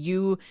way that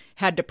you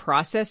had to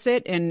process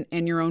it and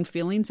your own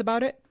feelings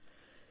about it?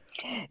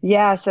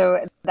 Yeah,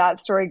 so that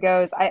story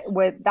goes,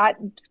 with that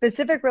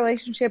specific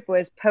relationship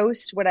was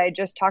post what I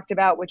just talked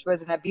about, which was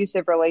an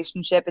abusive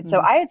relationship. And so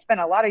I had spent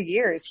a lot of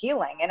years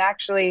healing and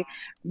actually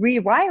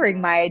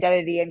rewiring my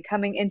identity and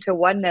coming into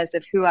oneness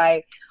of who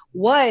I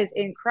was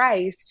in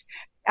Christ.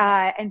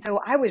 And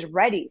so I was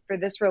ready for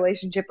this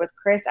relationship with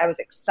Chris. I was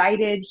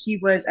excited. He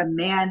was a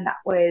man that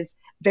was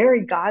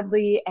very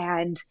godly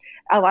and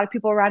a lot of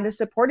people around us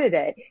supported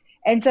it.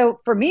 And so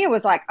for me, it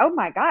was like, oh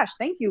my gosh,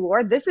 thank you,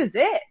 Lord. This is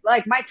it.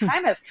 Like my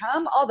time has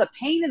come. All the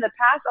pain in the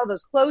past, all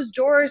those closed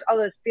doors, all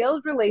those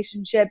failed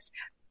relationships.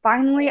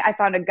 Finally, I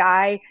found a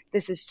guy.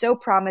 This is so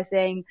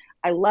promising.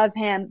 I love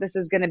him. This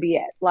is going to be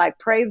it. Like,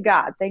 praise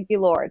God. Thank you,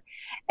 Lord.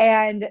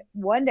 And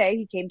one day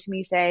he came to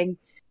me saying,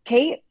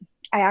 Kate,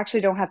 I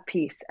actually don't have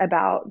peace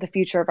about the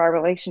future of our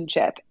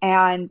relationship.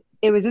 And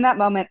it was in that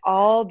moment,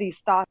 all these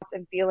thoughts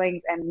and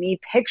feelings and me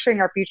picturing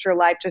our future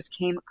life just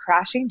came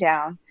crashing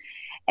down.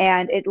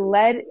 And it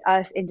led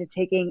us into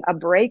taking a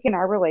break in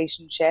our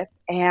relationship.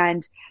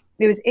 And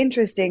it was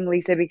interesting,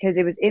 Lisa, because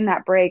it was in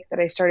that break that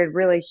I started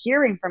really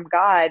hearing from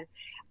God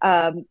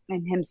and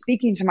him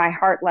speaking to my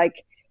heart,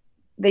 like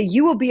that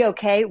you will be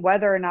okay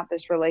whether or not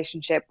this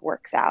relationship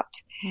works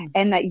out.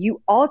 And that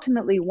you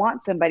ultimately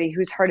want somebody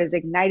whose heart is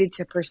ignited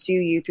to pursue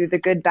you through the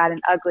good, bad,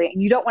 and ugly.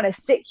 And you don't want to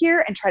sit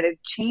here and try to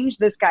change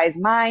this guy's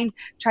mind,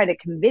 try to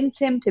convince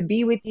him to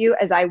be with you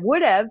as I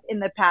would have in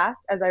the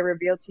past, as I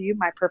revealed to you,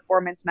 my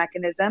performance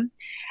mechanism.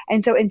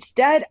 And so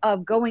instead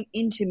of going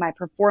into my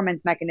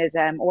performance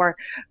mechanism or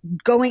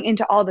going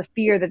into all the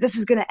fear that this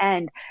is going to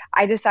end,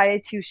 I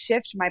decided to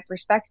shift my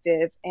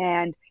perspective.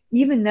 And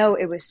even though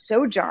it was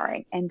so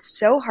jarring and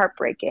so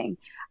heartbreaking,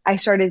 I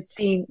started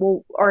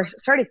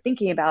started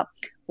thinking about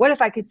what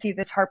if I could see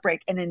this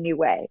heartbreak in a new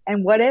way?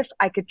 And what if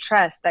I could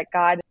trust that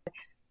God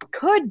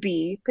could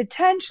be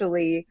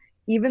potentially,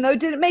 even though it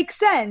didn't make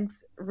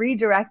sense,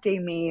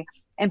 redirecting me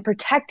and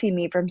protecting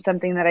me from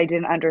something that I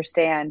didn't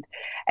understand.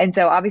 And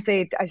so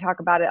obviously I talk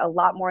about it a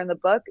lot more in the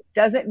book.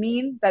 Doesn't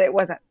mean that it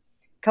wasn't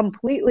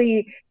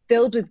completely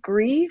filled with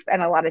grief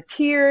and a lot of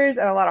tears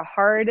and a lot of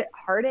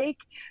heartache.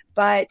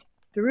 But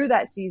through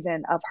that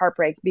season of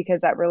heartbreak,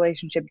 because that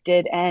relationship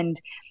did end,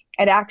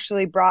 it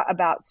actually brought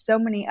about so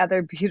many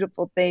other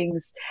beautiful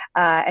things.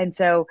 And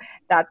so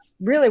that's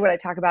really what I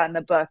talk about in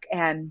the book.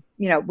 And,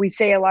 we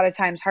say a lot of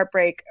times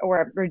heartbreak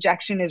or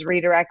rejection is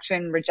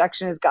redirection,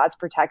 rejection is God's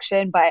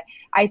protection. But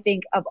I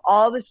think of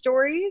all the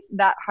stories,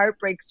 that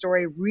heartbreak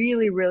story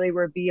really, really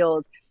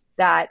reveals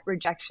that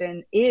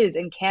rejection is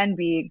and can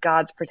be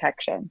God's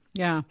protection.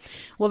 Yeah.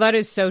 Well, that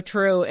is so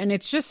true. And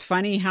it's just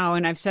funny how,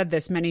 and I've said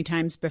this many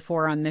times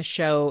before on this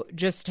show,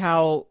 just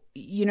how,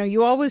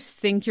 you always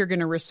think you're going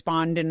to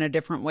respond in a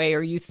different way,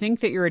 or you think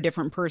that you're a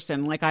different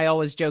person. Like I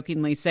always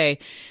jokingly say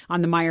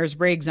on the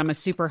Myers-Briggs, I'm a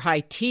super high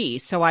T.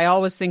 So I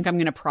always think I'm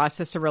going to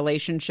process a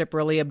relationship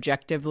really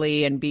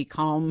objectively and be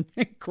calm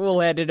and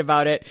cool-headed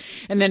about it.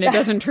 And then it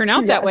doesn't turn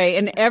out that way.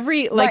 And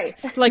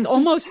like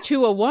almost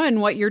 2-1,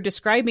 what you're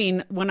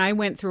describing, when I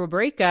went through a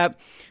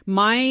breakup,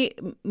 my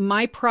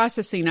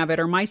processing of it,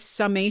 or my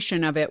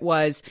summation of it,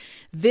 was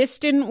this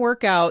didn't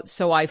work out,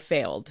 so I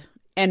failed.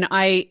 And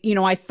I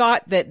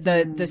thought that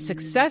the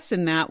success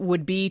in that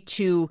would be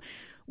to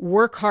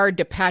work hard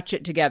to patch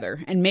it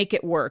together and make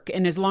it work.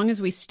 And as long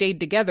as we stayed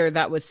together,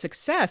 that was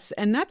success.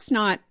 And that's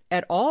not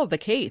at all the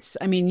case.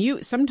 I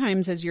mean,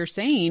 sometimes, as you're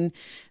saying,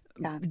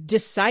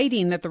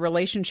 deciding that the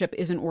relationship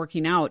isn't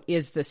working out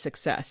is the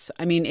success.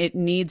 I mean, it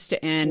needs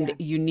to end. Yeah.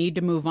 You need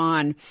to move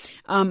on.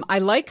 I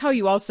like how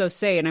you also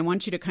say, and I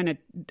want you to kind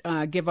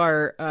of give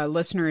our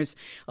listeners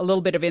a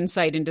little bit of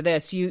insight into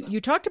this.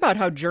 You talked about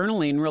how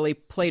journaling really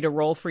played a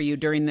role for you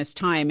during this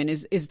time. And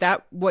is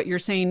that what you're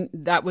saying?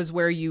 That was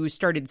where you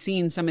started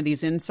seeing some of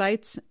these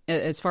insights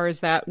as far as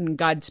that and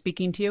God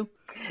speaking to you?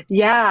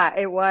 Yeah,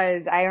 it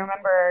was. I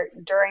remember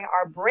during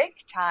our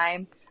break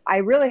time, I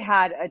really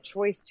had a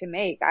choice to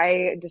make.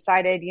 I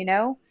decided,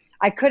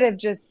 I could have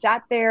just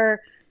sat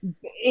there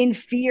in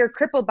fear,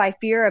 crippled by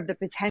fear of the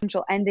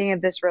potential ending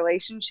of this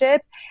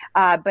relationship.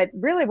 But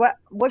really, what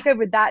good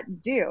would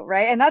that do,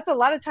 right? And that's a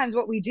lot of times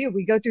what we do.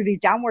 We go through these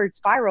downward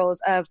spirals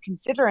of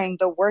considering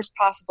the worst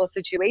possible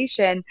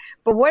situation.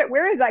 But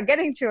where is that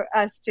getting to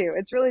us to?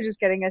 It's really just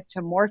getting us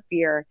to more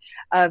fear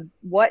of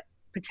what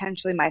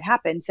potentially might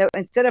happen. So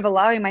instead of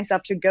allowing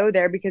myself to go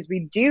there, because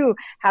we do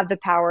have the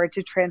power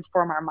to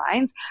transform our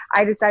minds,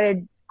 I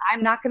decided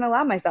I'm not going to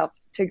allow myself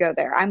to go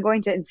there. I'm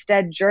going to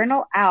instead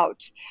journal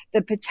out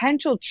the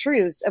potential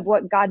truths of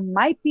what God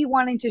might be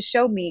wanting to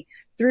show me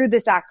through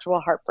this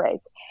actual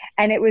heartbreak.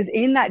 And it was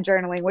in that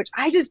journaling, which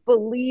I just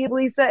believe,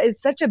 Lisa,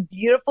 is such a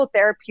beautiful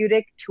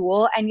therapeutic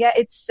tool. And yet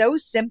it's so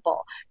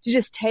simple to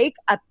just take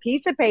a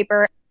piece of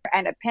paper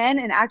and a pen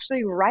and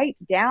actually write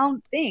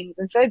down things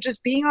instead of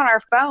just being on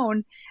our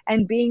phone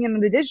and being in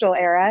the digital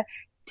era,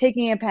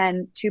 taking a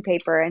pen to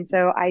paper. And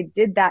so I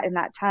did that in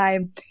that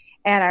time.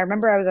 And I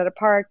remember I was at a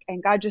park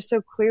and God just so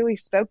clearly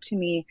spoke to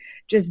me,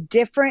 just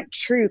different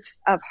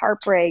truths of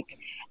heartbreak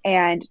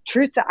and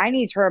truths that I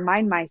need to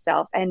remind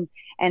myself. And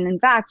in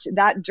fact,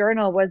 that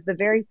journal was the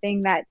very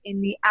thing that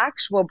in the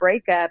actual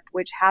breakup,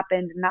 which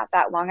happened not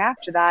that long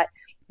after that,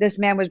 this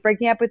man was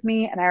breaking up with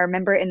me. And I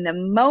remember in the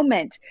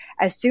moment,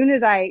 as soon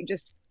as I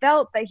just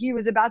felt that he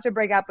was about to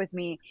break up with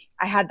me,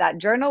 I had that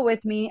journal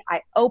with me.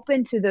 I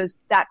opened to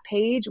that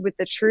page with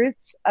the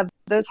truths of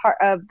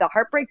the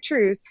heartbreak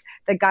truths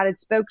that God had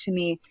spoke to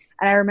me.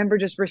 And I remember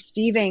just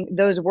receiving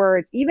those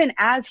words, even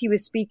as he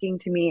was speaking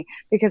to me,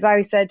 because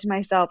I said to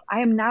myself,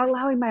 I am not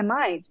allowing my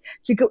mind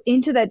to go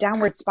into that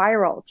downward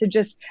spiral, to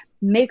just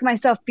make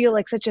myself feel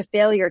like such a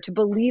failure, to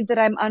believe that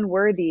I'm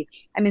unworthy.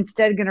 I'm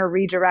instead going to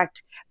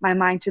redirect my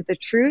mind to the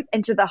truth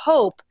and to the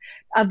hope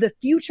of the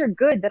future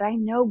good that I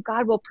know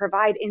God will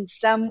provide in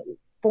some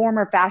form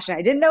or fashion.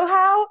 I didn't know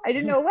how, I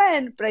didn't know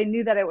when, but I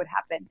knew that it would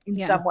happen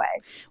in some way.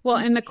 Well,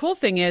 and the cool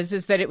thing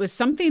is that it was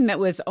something that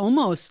was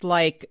almost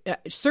like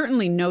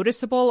certainly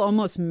noticeable,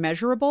 almost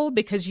measurable,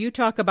 because you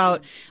talk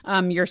about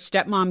your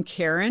stepmom,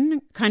 Karen,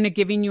 kind of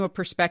giving you a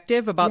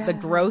perspective about the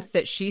growth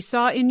that she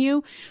saw in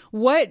you.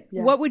 What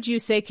would you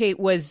say, Kate,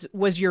 was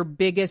your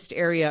biggest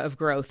area of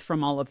growth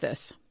from all of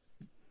this?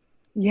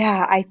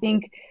 Yeah, I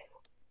think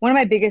one of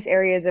my biggest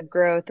areas of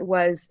growth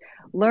was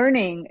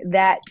learning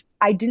that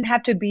I didn't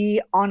have to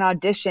be on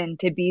audition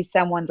to be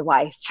someone's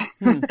wife.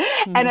 And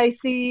I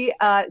see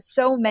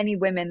so many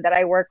women that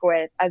I work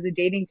with as a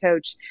dating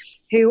coach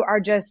who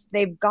are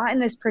they've gotten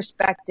this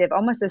perspective,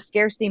 almost a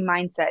scarcity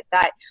mindset,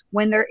 that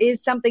when there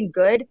is something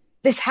good,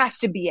 this has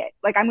to be it.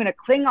 Like I'm going to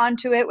cling on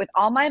to it with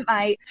all my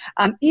might,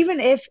 even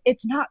if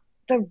it's not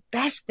the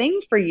best thing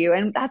for you.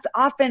 And that's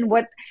often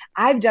what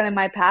I've done in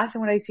my past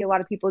and what I see a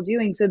lot of people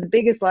doing. So the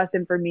biggest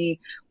lesson for me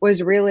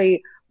was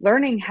really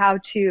learning how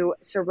to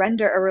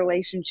surrender a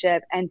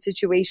relationship and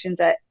situations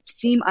that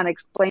seem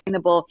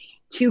unexplainable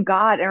to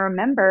God and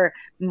remember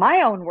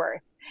my own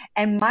worth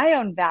and my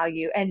own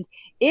value. And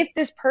if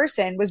this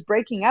person was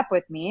breaking up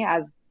with me,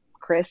 as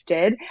Chris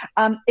did,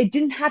 it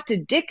didn't have to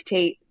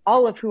dictate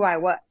all of who I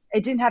was.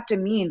 It didn't have to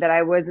mean that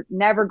I was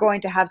never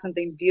going to have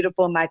something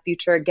beautiful in my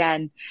future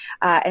again.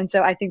 And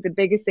so I think the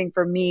biggest thing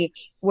for me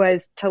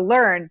was to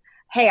learn,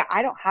 hey,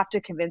 I don't have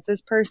to convince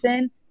this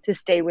person to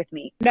stay with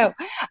me. No,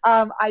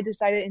 I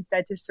decided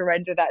instead to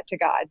surrender that to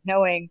God,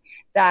 knowing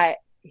that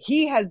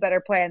he has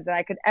better plans than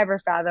I could ever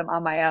fathom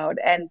on my own.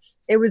 And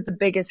it was the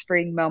biggest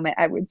freeing moment,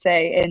 I would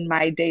say, in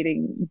my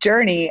dating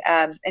journey,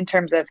 in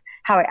terms of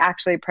how I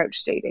actually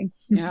approached dating.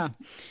 Yeah.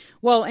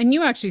 Well, and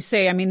you actually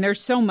say, I mean,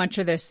 there's so much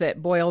of this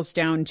that boils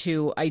down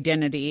to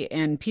identity,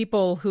 and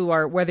people who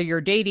are, whether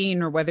you're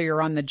dating or whether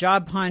you're on the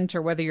job hunt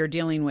or whether you're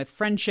dealing with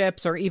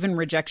friendships or even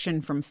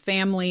rejection from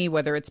family,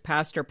 whether it's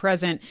past or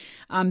present,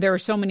 there are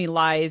so many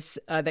lies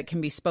that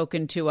can be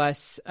spoken to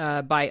us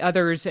by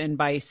others and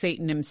by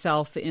Satan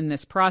himself in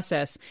this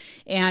process.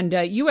 And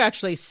you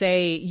actually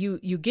say,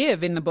 you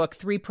give in the book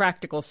 3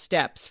 practical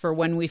steps for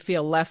when we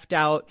feel left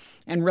out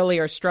and really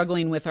are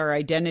struggling with our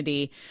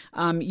identity.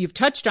 You've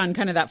touched on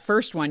kind of that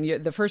first one.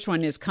 The first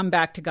one is come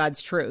back to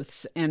God's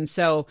truths. And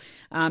so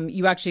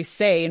you actually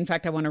say, in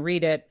fact, I want to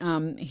read it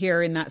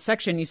here in that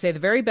section. You say, the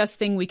very best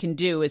thing we can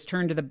do is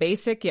turn to the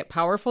basic yet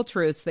powerful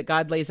truths that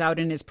God lays out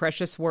in his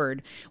precious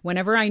word.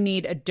 Whenever I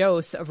need a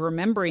dose of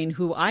remembering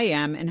who I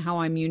am and how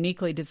I'm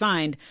uniquely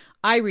designed,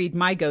 I read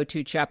my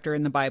go-to chapter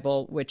in the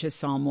Bible, which is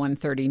Psalm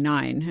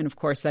 139. And of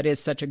course, that is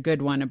such a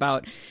good one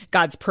about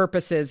God's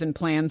purposes and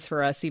plans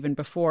for us even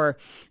before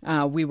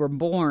we were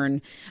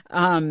born.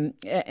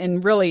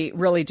 And really,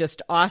 really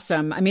just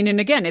awesome. I mean,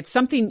 and again,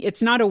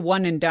 it's not a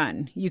one and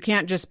done. You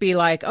can't just be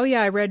like, oh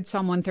yeah, I read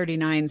Psalm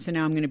 139, so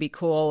now I'm going to be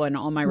cool and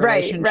all my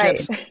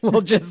relationships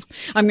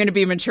I'm going to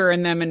be mature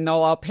in them and they'll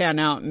all pan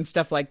out and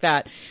stuff like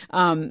that.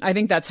 I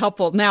think that's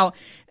helpful. Now,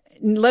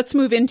 let's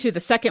move into the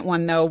second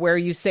one, though, where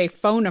you say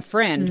phone a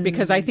friend,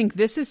 because I think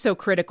this is so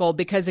critical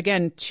because,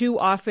 again, too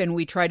often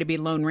we try to be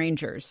lone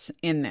rangers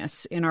in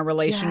our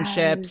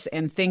relationships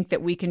and think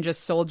that we can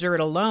just soldier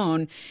it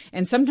alone.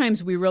 And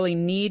sometimes we really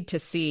need to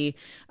see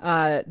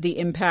the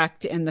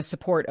impact and the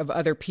support of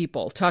other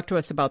people. Talk to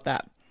us about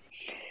that.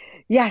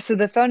 Yeah, so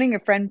the phoning a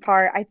friend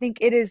part, I think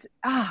it is,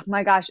 oh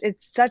my gosh,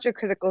 it's such a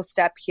critical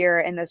step here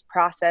in this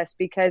process,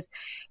 because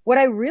what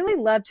I really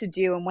love to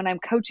do, and when I'm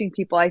coaching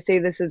people, I say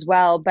this as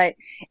well, but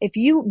if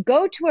you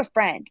go to a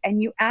friend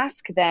and you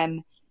ask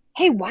them,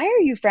 hey, why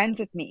are you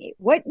friends with me?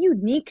 What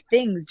unique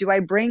things do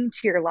I bring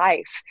to your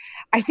life?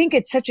 I think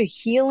it's such a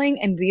healing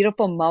and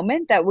beautiful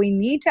moment that we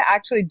need to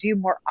actually do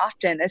more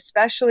often,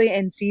 especially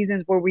in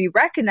seasons where we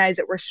recognize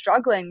that we're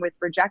struggling with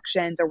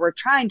rejections or we're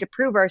trying to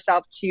prove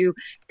ourselves to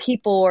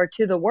people or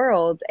to the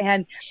world.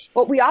 And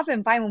what we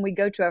often find when we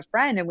go to a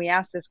friend and we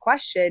ask this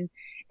question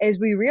is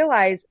we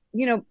realize,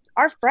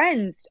 our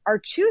friends are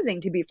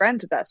choosing to be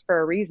friends with us for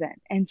a reason.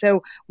 And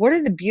so what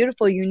are the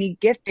beautiful,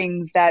 unique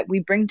giftings that we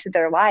bring to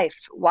their life?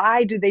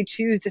 Why do they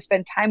choose to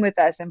spend time with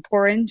us and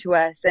pour into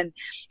us? And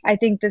I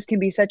think this can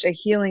be such a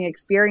healing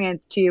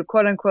experience to,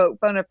 quote unquote,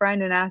 phone a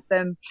friend and ask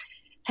them,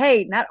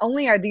 hey, not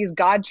only are these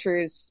God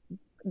truths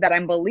that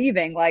I'm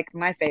believing, like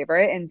my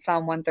favorite in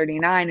Psalm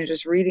 139, and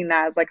just reading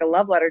that as like a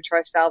love letter to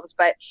ourselves,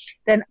 but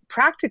then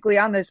practically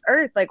on this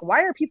earth, like,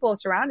 why are people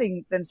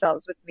surrounding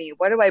themselves with me?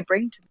 What do I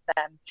bring to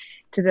them,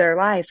 to their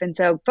life? And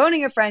so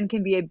phoning a friend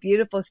can be a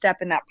beautiful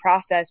step in that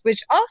process,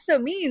 which also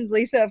means,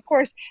 Lisa, of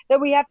course, that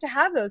we have to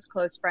have those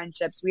close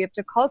friendships. We have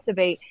to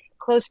cultivate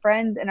close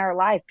friends in our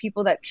life,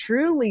 people that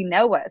truly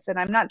know us. And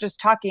I'm not just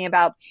talking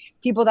about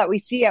people that we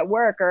see at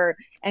work or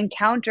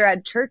encounter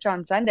at church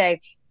on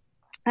Sunday.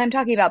 I'm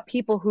talking about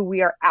people who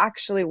we are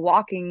actually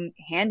walking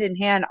hand in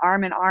hand,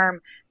 arm in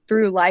arm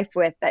through life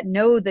with, that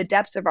know the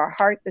depths of our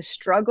heart, the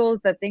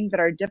struggles, the things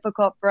that are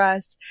difficult for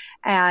us,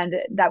 and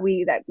that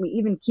we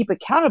even keep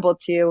accountable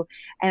to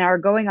and are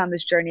going on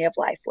this journey of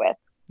life with.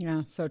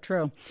 Yeah, so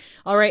true.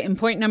 All right. And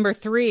point number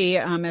 3,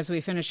 as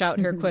we finish out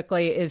here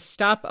quickly, is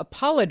stop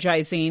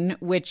apologizing,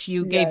 which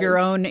you gave your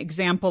own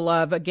example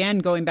of, again,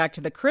 going back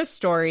to the Chris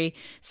story,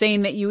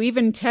 saying that you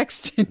even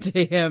texted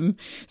to him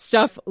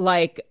stuff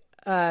like,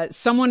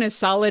 someone as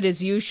solid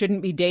as you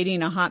shouldn't be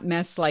dating a hot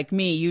mess like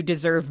me. You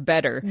deserve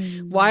better.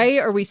 Why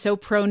are we so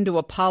prone to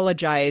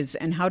apologize,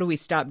 and how do we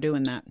stop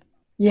doing that?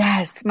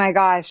 Yes, my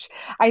gosh.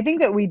 I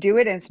think that we do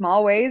it in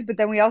small ways, but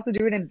then we also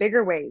do it in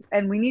bigger ways.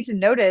 And we need to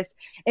notice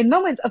in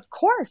moments, of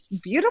course,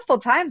 beautiful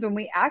times when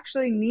we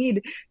actually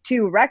need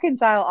to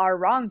reconcile our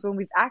wrongs, when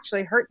we've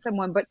actually hurt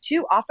someone. But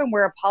too often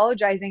we're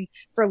apologizing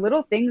for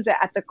little things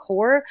that at the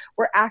core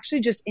we're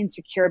actually just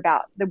insecure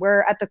about, that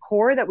we're at the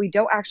core that we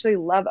don't actually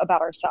love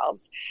about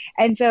ourselves.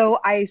 And so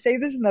I say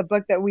this in the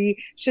book that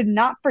we should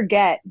not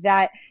forget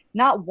that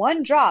not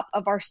one drop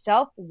of our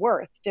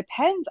self-worth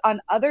depends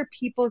on other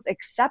people's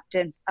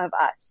acceptance of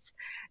us,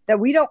 that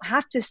we don't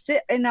have to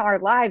sit in our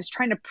lives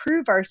trying to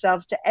prove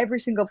ourselves to every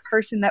single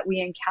person that we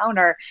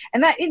encounter.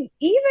 And that it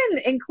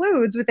even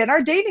includes within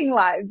our dating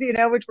lives,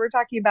 which we're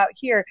talking about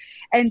here.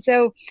 And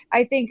so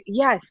I think,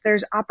 yes,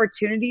 there's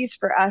opportunities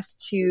for us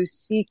to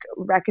seek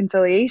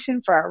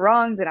reconciliation for our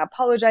wrongs and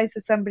apologize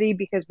to somebody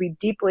because we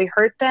deeply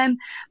hurt them.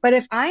 But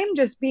if I'm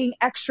just being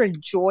extra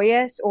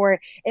joyous, or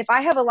if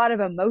I have a lot of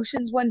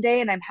emotions one day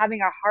and I'm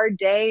having a hard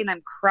day and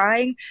I'm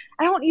crying,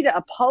 I don't need to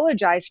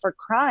apologize for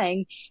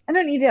crying. I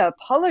don't need to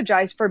apologize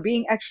apologize for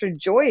being extra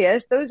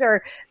joyous. Those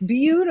are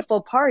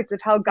beautiful parts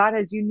of how God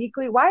has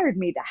uniquely wired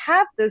me to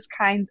have those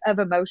kinds of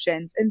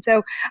emotions. And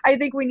so I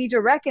think we need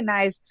to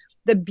recognize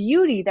the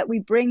beauty that we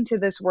bring to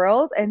this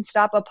world and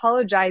stop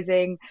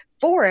apologizing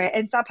for it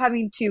and stop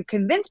having to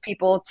convince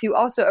people to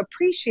also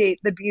appreciate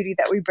the beauty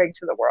that we bring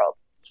to the world.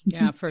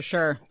 Yeah, for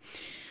sure.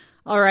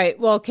 All right.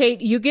 Well, Kate,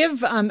 you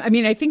give,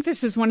 I think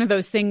this is one of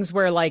those things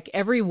where like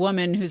every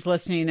woman who's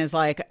listening is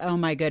like, oh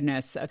my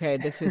goodness. Okay.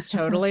 This is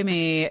totally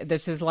me.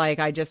 This is like,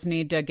 I just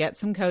need to get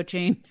some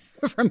coaching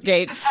from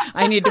Kate.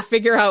 I need to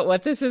figure out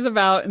what this is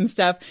about and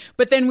stuff.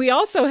 But then we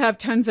also have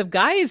tons of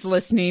guys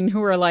listening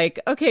who are like,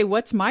 okay,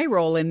 what's my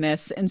role in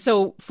this? And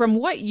so from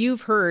what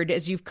you've heard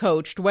as you've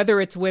coached, whether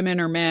it's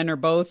women or men or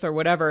both or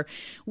whatever,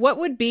 what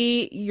would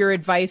be your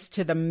advice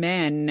to the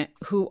men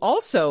who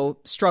also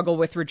struggle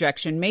with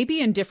rejection, maybe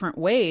in different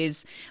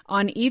ways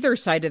on either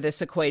side of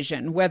this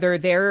equation, whether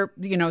they're,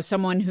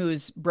 someone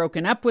who's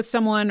broken up with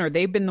someone or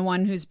they've been the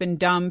one who's been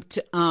dumped?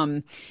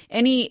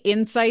 Any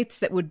insights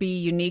that would be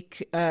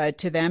unique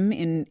to them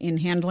in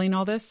handling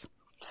all this?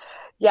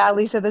 Yeah,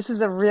 Lisa, this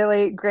is a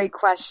really great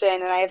question.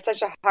 And I have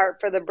such a heart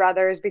for the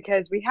brothers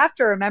because we have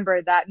to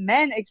remember that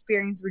men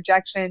experience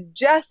rejection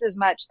just as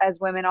much as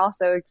women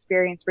also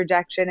experience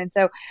rejection. And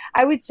so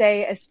I would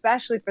say,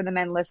 especially for the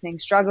men listening,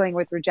 struggling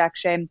with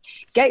rejection,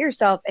 get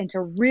yourself into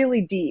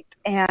really deep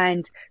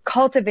and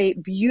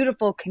cultivate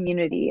beautiful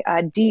community,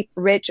 a deep,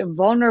 rich,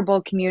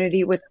 vulnerable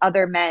community with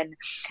other men.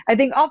 I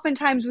think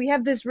oftentimes we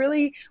have this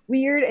really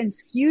weird and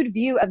skewed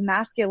view of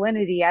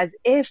masculinity as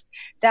if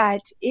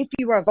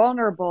you are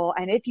vulnerable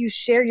and if you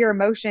share your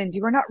emotions,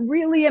 you are not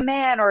really a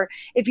man, or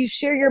if you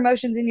share your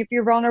emotions and if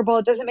you're vulnerable,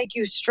 it doesn't make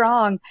you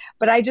strong.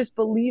 But I just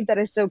believe that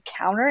is so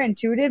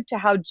counterintuitive to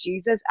how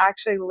Jesus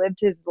actually lived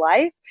his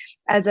life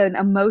as an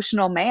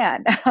emotional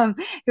man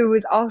who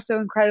was also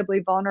incredibly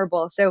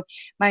vulnerable. So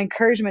my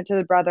encouragement to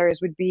the brothers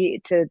would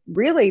be to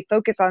really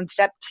focus on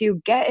step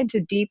 2, get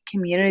into deep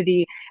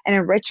community and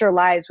enrich your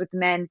lives with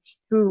men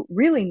who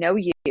really know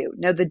you,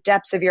 know the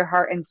depths of your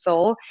heart and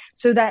soul,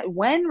 so that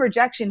when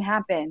rejection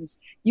happens,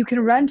 you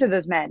can run to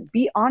those men,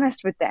 be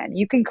honest with them.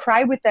 You can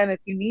cry with them if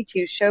you need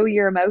to, show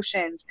your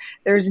emotions.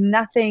 There's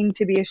nothing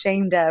to be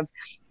ashamed of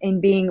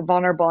in being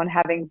vulnerable and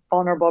having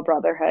vulnerable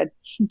brotherhood.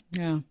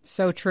 Yeah,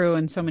 so true.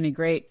 And so many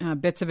great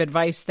bits of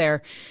advice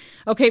there.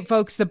 Okay,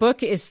 folks, the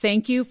book is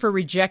Thank You for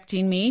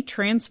Rejecting Me,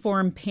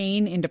 Transform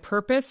Pain into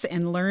Purpose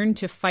and Learn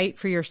to Fight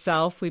for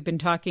Yourself. We've been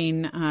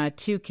talking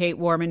to Kate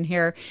Warman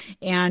here,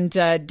 and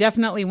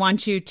definitely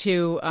want you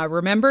to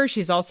remember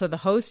she's also the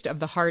host of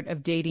the Heart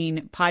of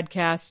Dating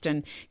podcast.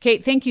 And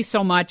Kate, thank you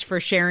so much for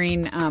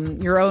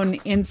sharing your own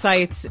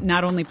insights,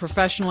 not only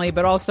professionally,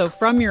 but also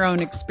from your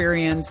own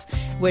experience,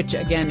 which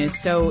again is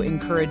so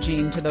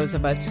encouraging to those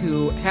of us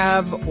who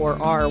have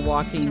or are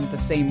walking the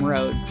same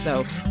road.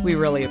 So we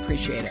really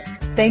appreciate it.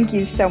 Thank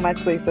you so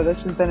much, Lisa.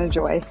 This has been a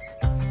joy.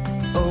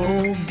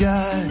 Oh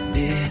God,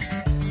 did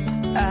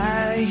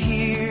I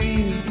hear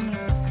you?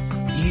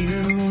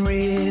 You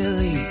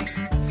really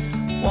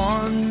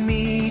want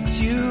me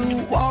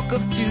to walk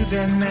up to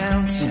that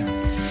mountain,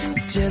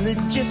 tell it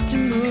just to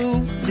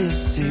move?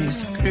 This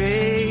is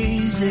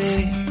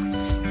crazy,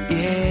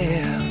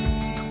 yeah.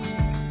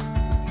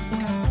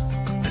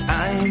 But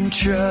I'm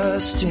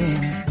trusting,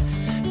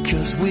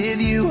 'cause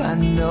with you I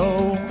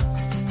know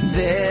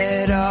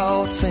that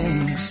all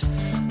things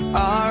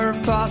are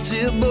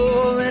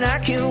possible, and I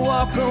can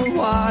walk on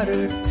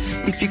water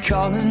if you're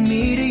calling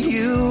me to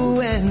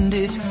you. And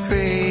it's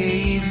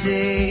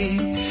crazy,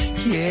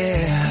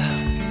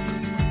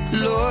 yeah.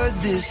 Lord,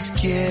 this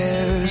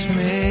scares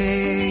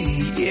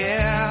me,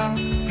 yeah.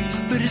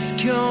 But it's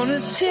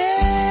gonna take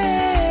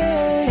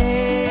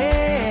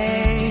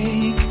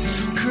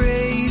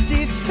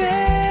crazy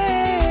faith.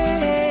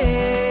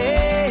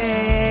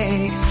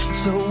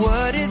 So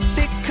what if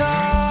it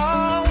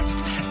cost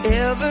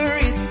everything?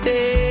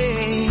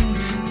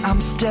 I'm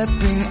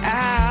stepping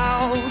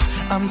out,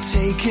 I'm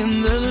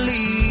taking the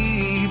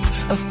leap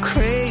of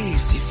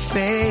crazy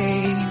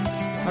faith.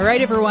 All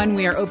right, everyone,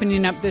 we are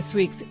opening up this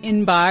week's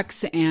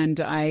inbox, and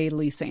I,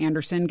 Lisa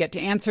Anderson, get to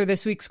answer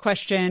this week's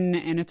question.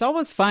 And it's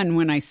always fun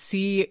when I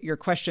see your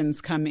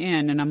questions come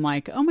in and I'm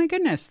like, oh my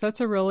goodness,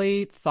 that's a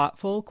really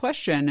thoughtful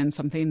question and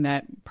something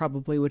that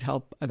probably would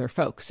help other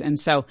folks. And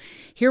so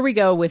here we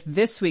go with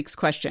this week's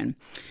question.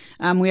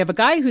 We have a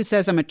guy who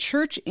says, I'm a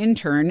church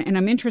intern and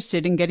I'm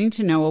interested in getting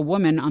to know a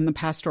woman on the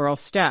pastoral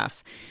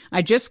staff.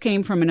 I just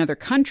came from another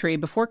country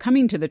before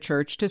coming to the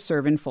church to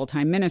serve in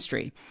full-time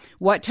ministry.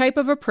 What type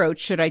of approach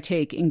should I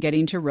take in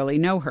getting to really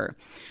know her?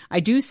 I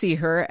do see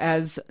her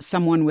as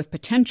someone with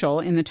potential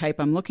in the type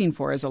I'm looking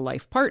for as a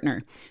life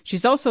partner.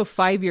 She's also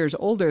 5 years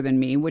older than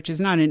me, which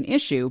is not an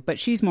issue, but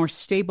she's more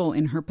stable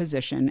in her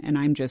position and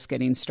I'm just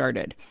getting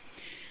started.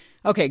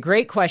 Okay,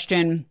 great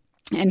question.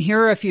 And here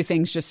are a few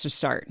things just to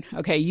start.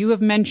 Okay, you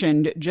have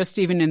mentioned, just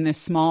even in this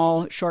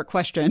small, short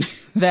question,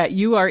 that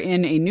you are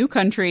in a new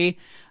country,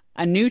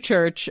 a new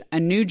church, a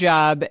new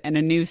job, and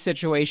a new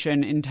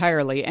situation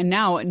entirely, and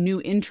now a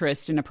new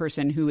interest in a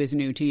person who is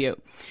new to you.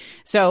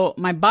 So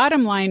my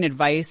bottom line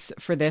advice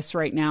for this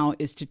right now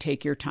is to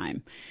take your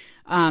time.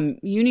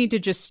 You need to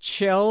just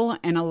chill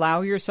and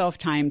allow yourself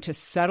time to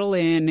settle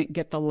in,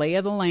 get the lay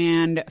of the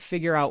land,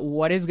 figure out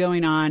what is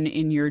going on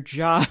in your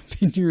job,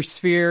 in your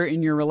sphere,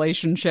 in your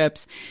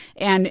relationships,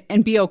 and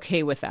be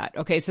okay with that.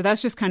 Okay, so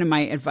that's just kind of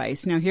my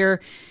advice. Now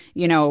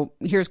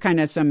here's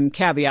kind of some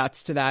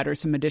caveats to that, or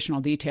some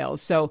additional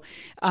details. So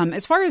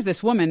as far as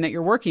this woman that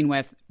you're working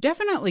with,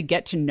 definitely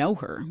get to know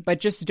her, but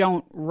just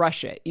don't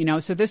rush it.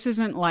 So this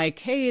isn't like,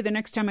 hey, the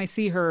next time I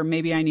see her,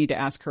 maybe I need to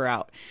ask her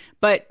out.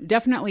 But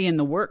definitely in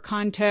the work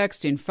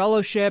context, in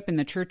fellowship, in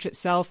the church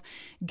itself,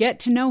 get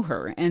to know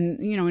her. And,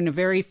 in a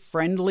very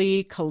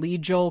friendly,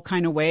 collegial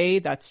kind of way,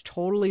 that's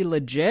totally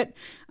legit.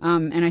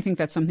 And I think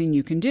that's something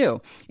you can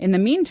do. In the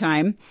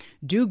meantime,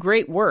 do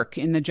great work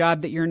in the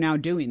job that you're now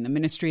doing, the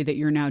ministry that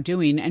you're now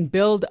doing, and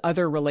build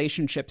other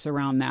relationships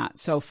around that.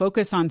 So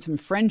focus on some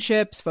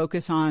friendships,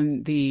 focus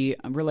on the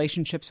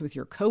relationships with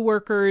your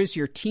coworkers,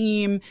 your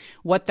team,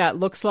 what that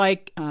looks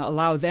like.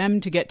 Allow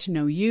them to get to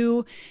know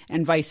you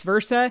and vice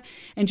versa,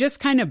 and just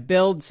kind of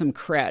build some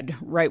cred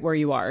right where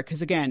you are.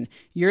 Because again,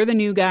 you're the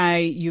new guy.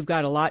 You've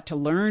got a lot to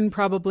learn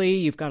probably.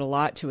 You've got a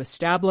lot to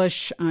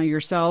establish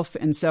yourself.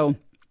 And so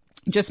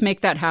just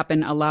make that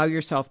happen. Allow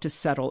yourself to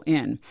settle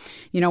in.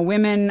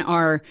 Women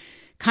are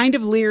kind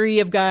of leery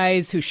of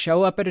guys who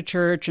show up at a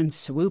church and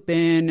swoop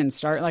in and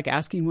start like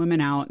asking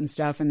women out and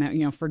stuff. And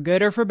that, for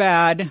good or for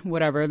bad,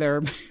 whatever, there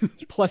are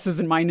pluses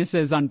and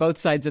minuses on both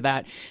sides of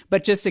that.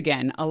 But just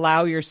again,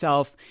 allow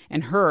yourself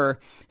and her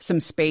some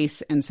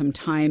space and some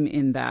time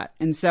in that.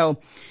 And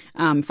so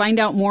find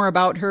out more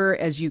about her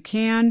as you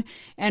can.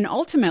 And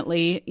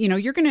ultimately,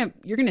 you're going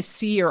to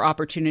see your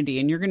opportunity,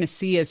 and you're going to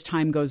see as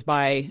time goes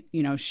by,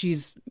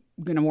 she's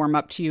going to warm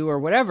up to you or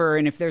whatever.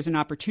 And if there's an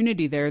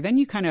opportunity there, then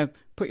you kind of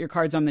put your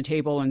cards on the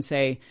table and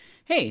say,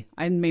 hey,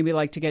 I'd maybe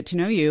like to get to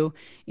know you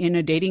in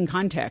a dating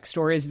context.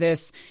 Or is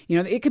this,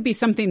 it could be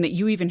something that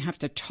you even have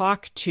to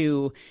talk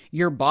to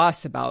your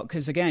boss about.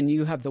 Because again,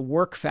 you have the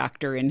work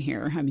factor in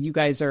here. I mean, you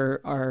guys are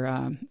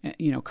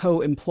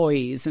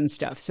co-employees and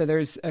stuff. So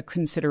there's a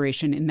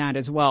consideration in that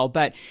as well.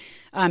 But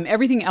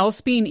everything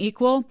else being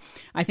equal,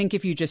 I think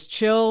if you just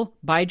chill,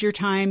 bide your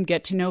time,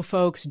 get to know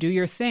folks, do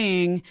your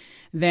thing,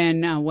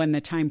 then when the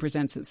time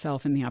presents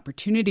itself and the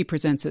opportunity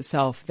presents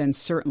itself, then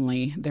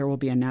certainly there will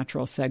be a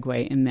natural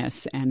segue in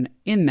this. And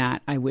in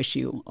that, I wish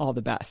you all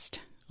the best.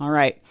 All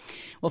right.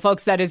 Well,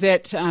 folks, that is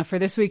it for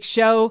this week's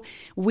show.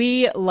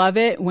 We love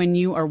it when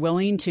you are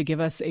willing to give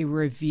us a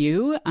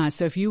review.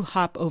 So if you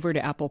hop over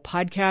to Apple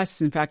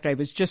Podcasts, in fact, I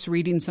was just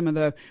reading some of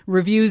the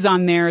reviews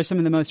on there, some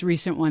of the most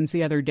recent ones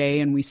the other day,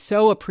 and we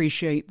so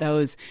appreciate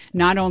those.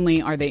 Not only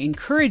are they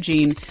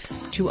encouraging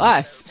to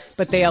us,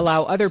 but they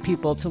allow other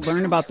people to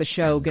learn about the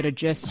show, get a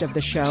gist of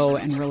the show,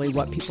 and really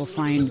what people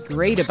find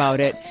great about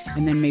it.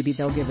 And then maybe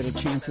they'll give it a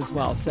chance as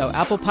well. So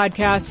Apple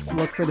Podcasts,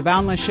 look for The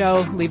Boundless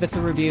Show, leave us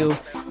a review.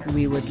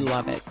 We would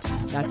love it.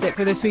 That's it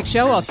for this week's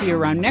show. I'll see you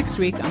around next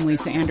week. I'm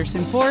Lisa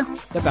Anderson for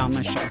The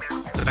Boundless Show.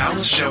 The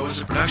Boundless Show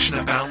is a production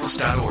of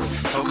Boundless.org.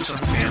 Focus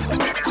on the family.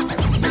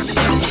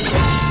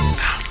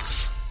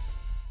 Boundless.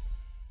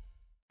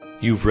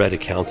 You've read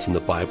accounts in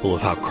the Bible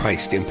of how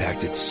Christ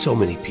impacted so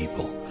many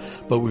people,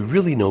 but we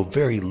really know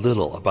very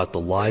little about the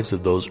lives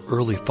of those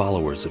early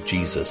followers of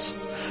Jesus.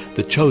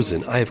 The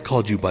Chosen, I Have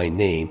Called You by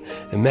Name,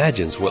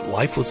 imagines what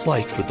life was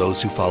like for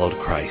those who followed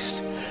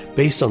Christ.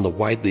 Based on the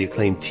widely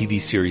acclaimed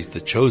TV series The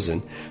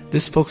Chosen,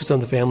 this Focus on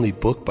the Family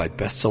book by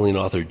best-selling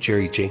author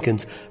Jerry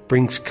Jenkins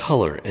brings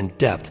color and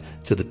depth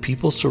to the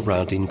people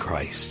surrounding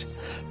Christ.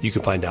 You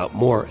can find out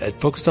more at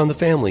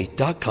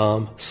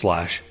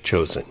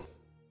focusonthefamily.com/chosen.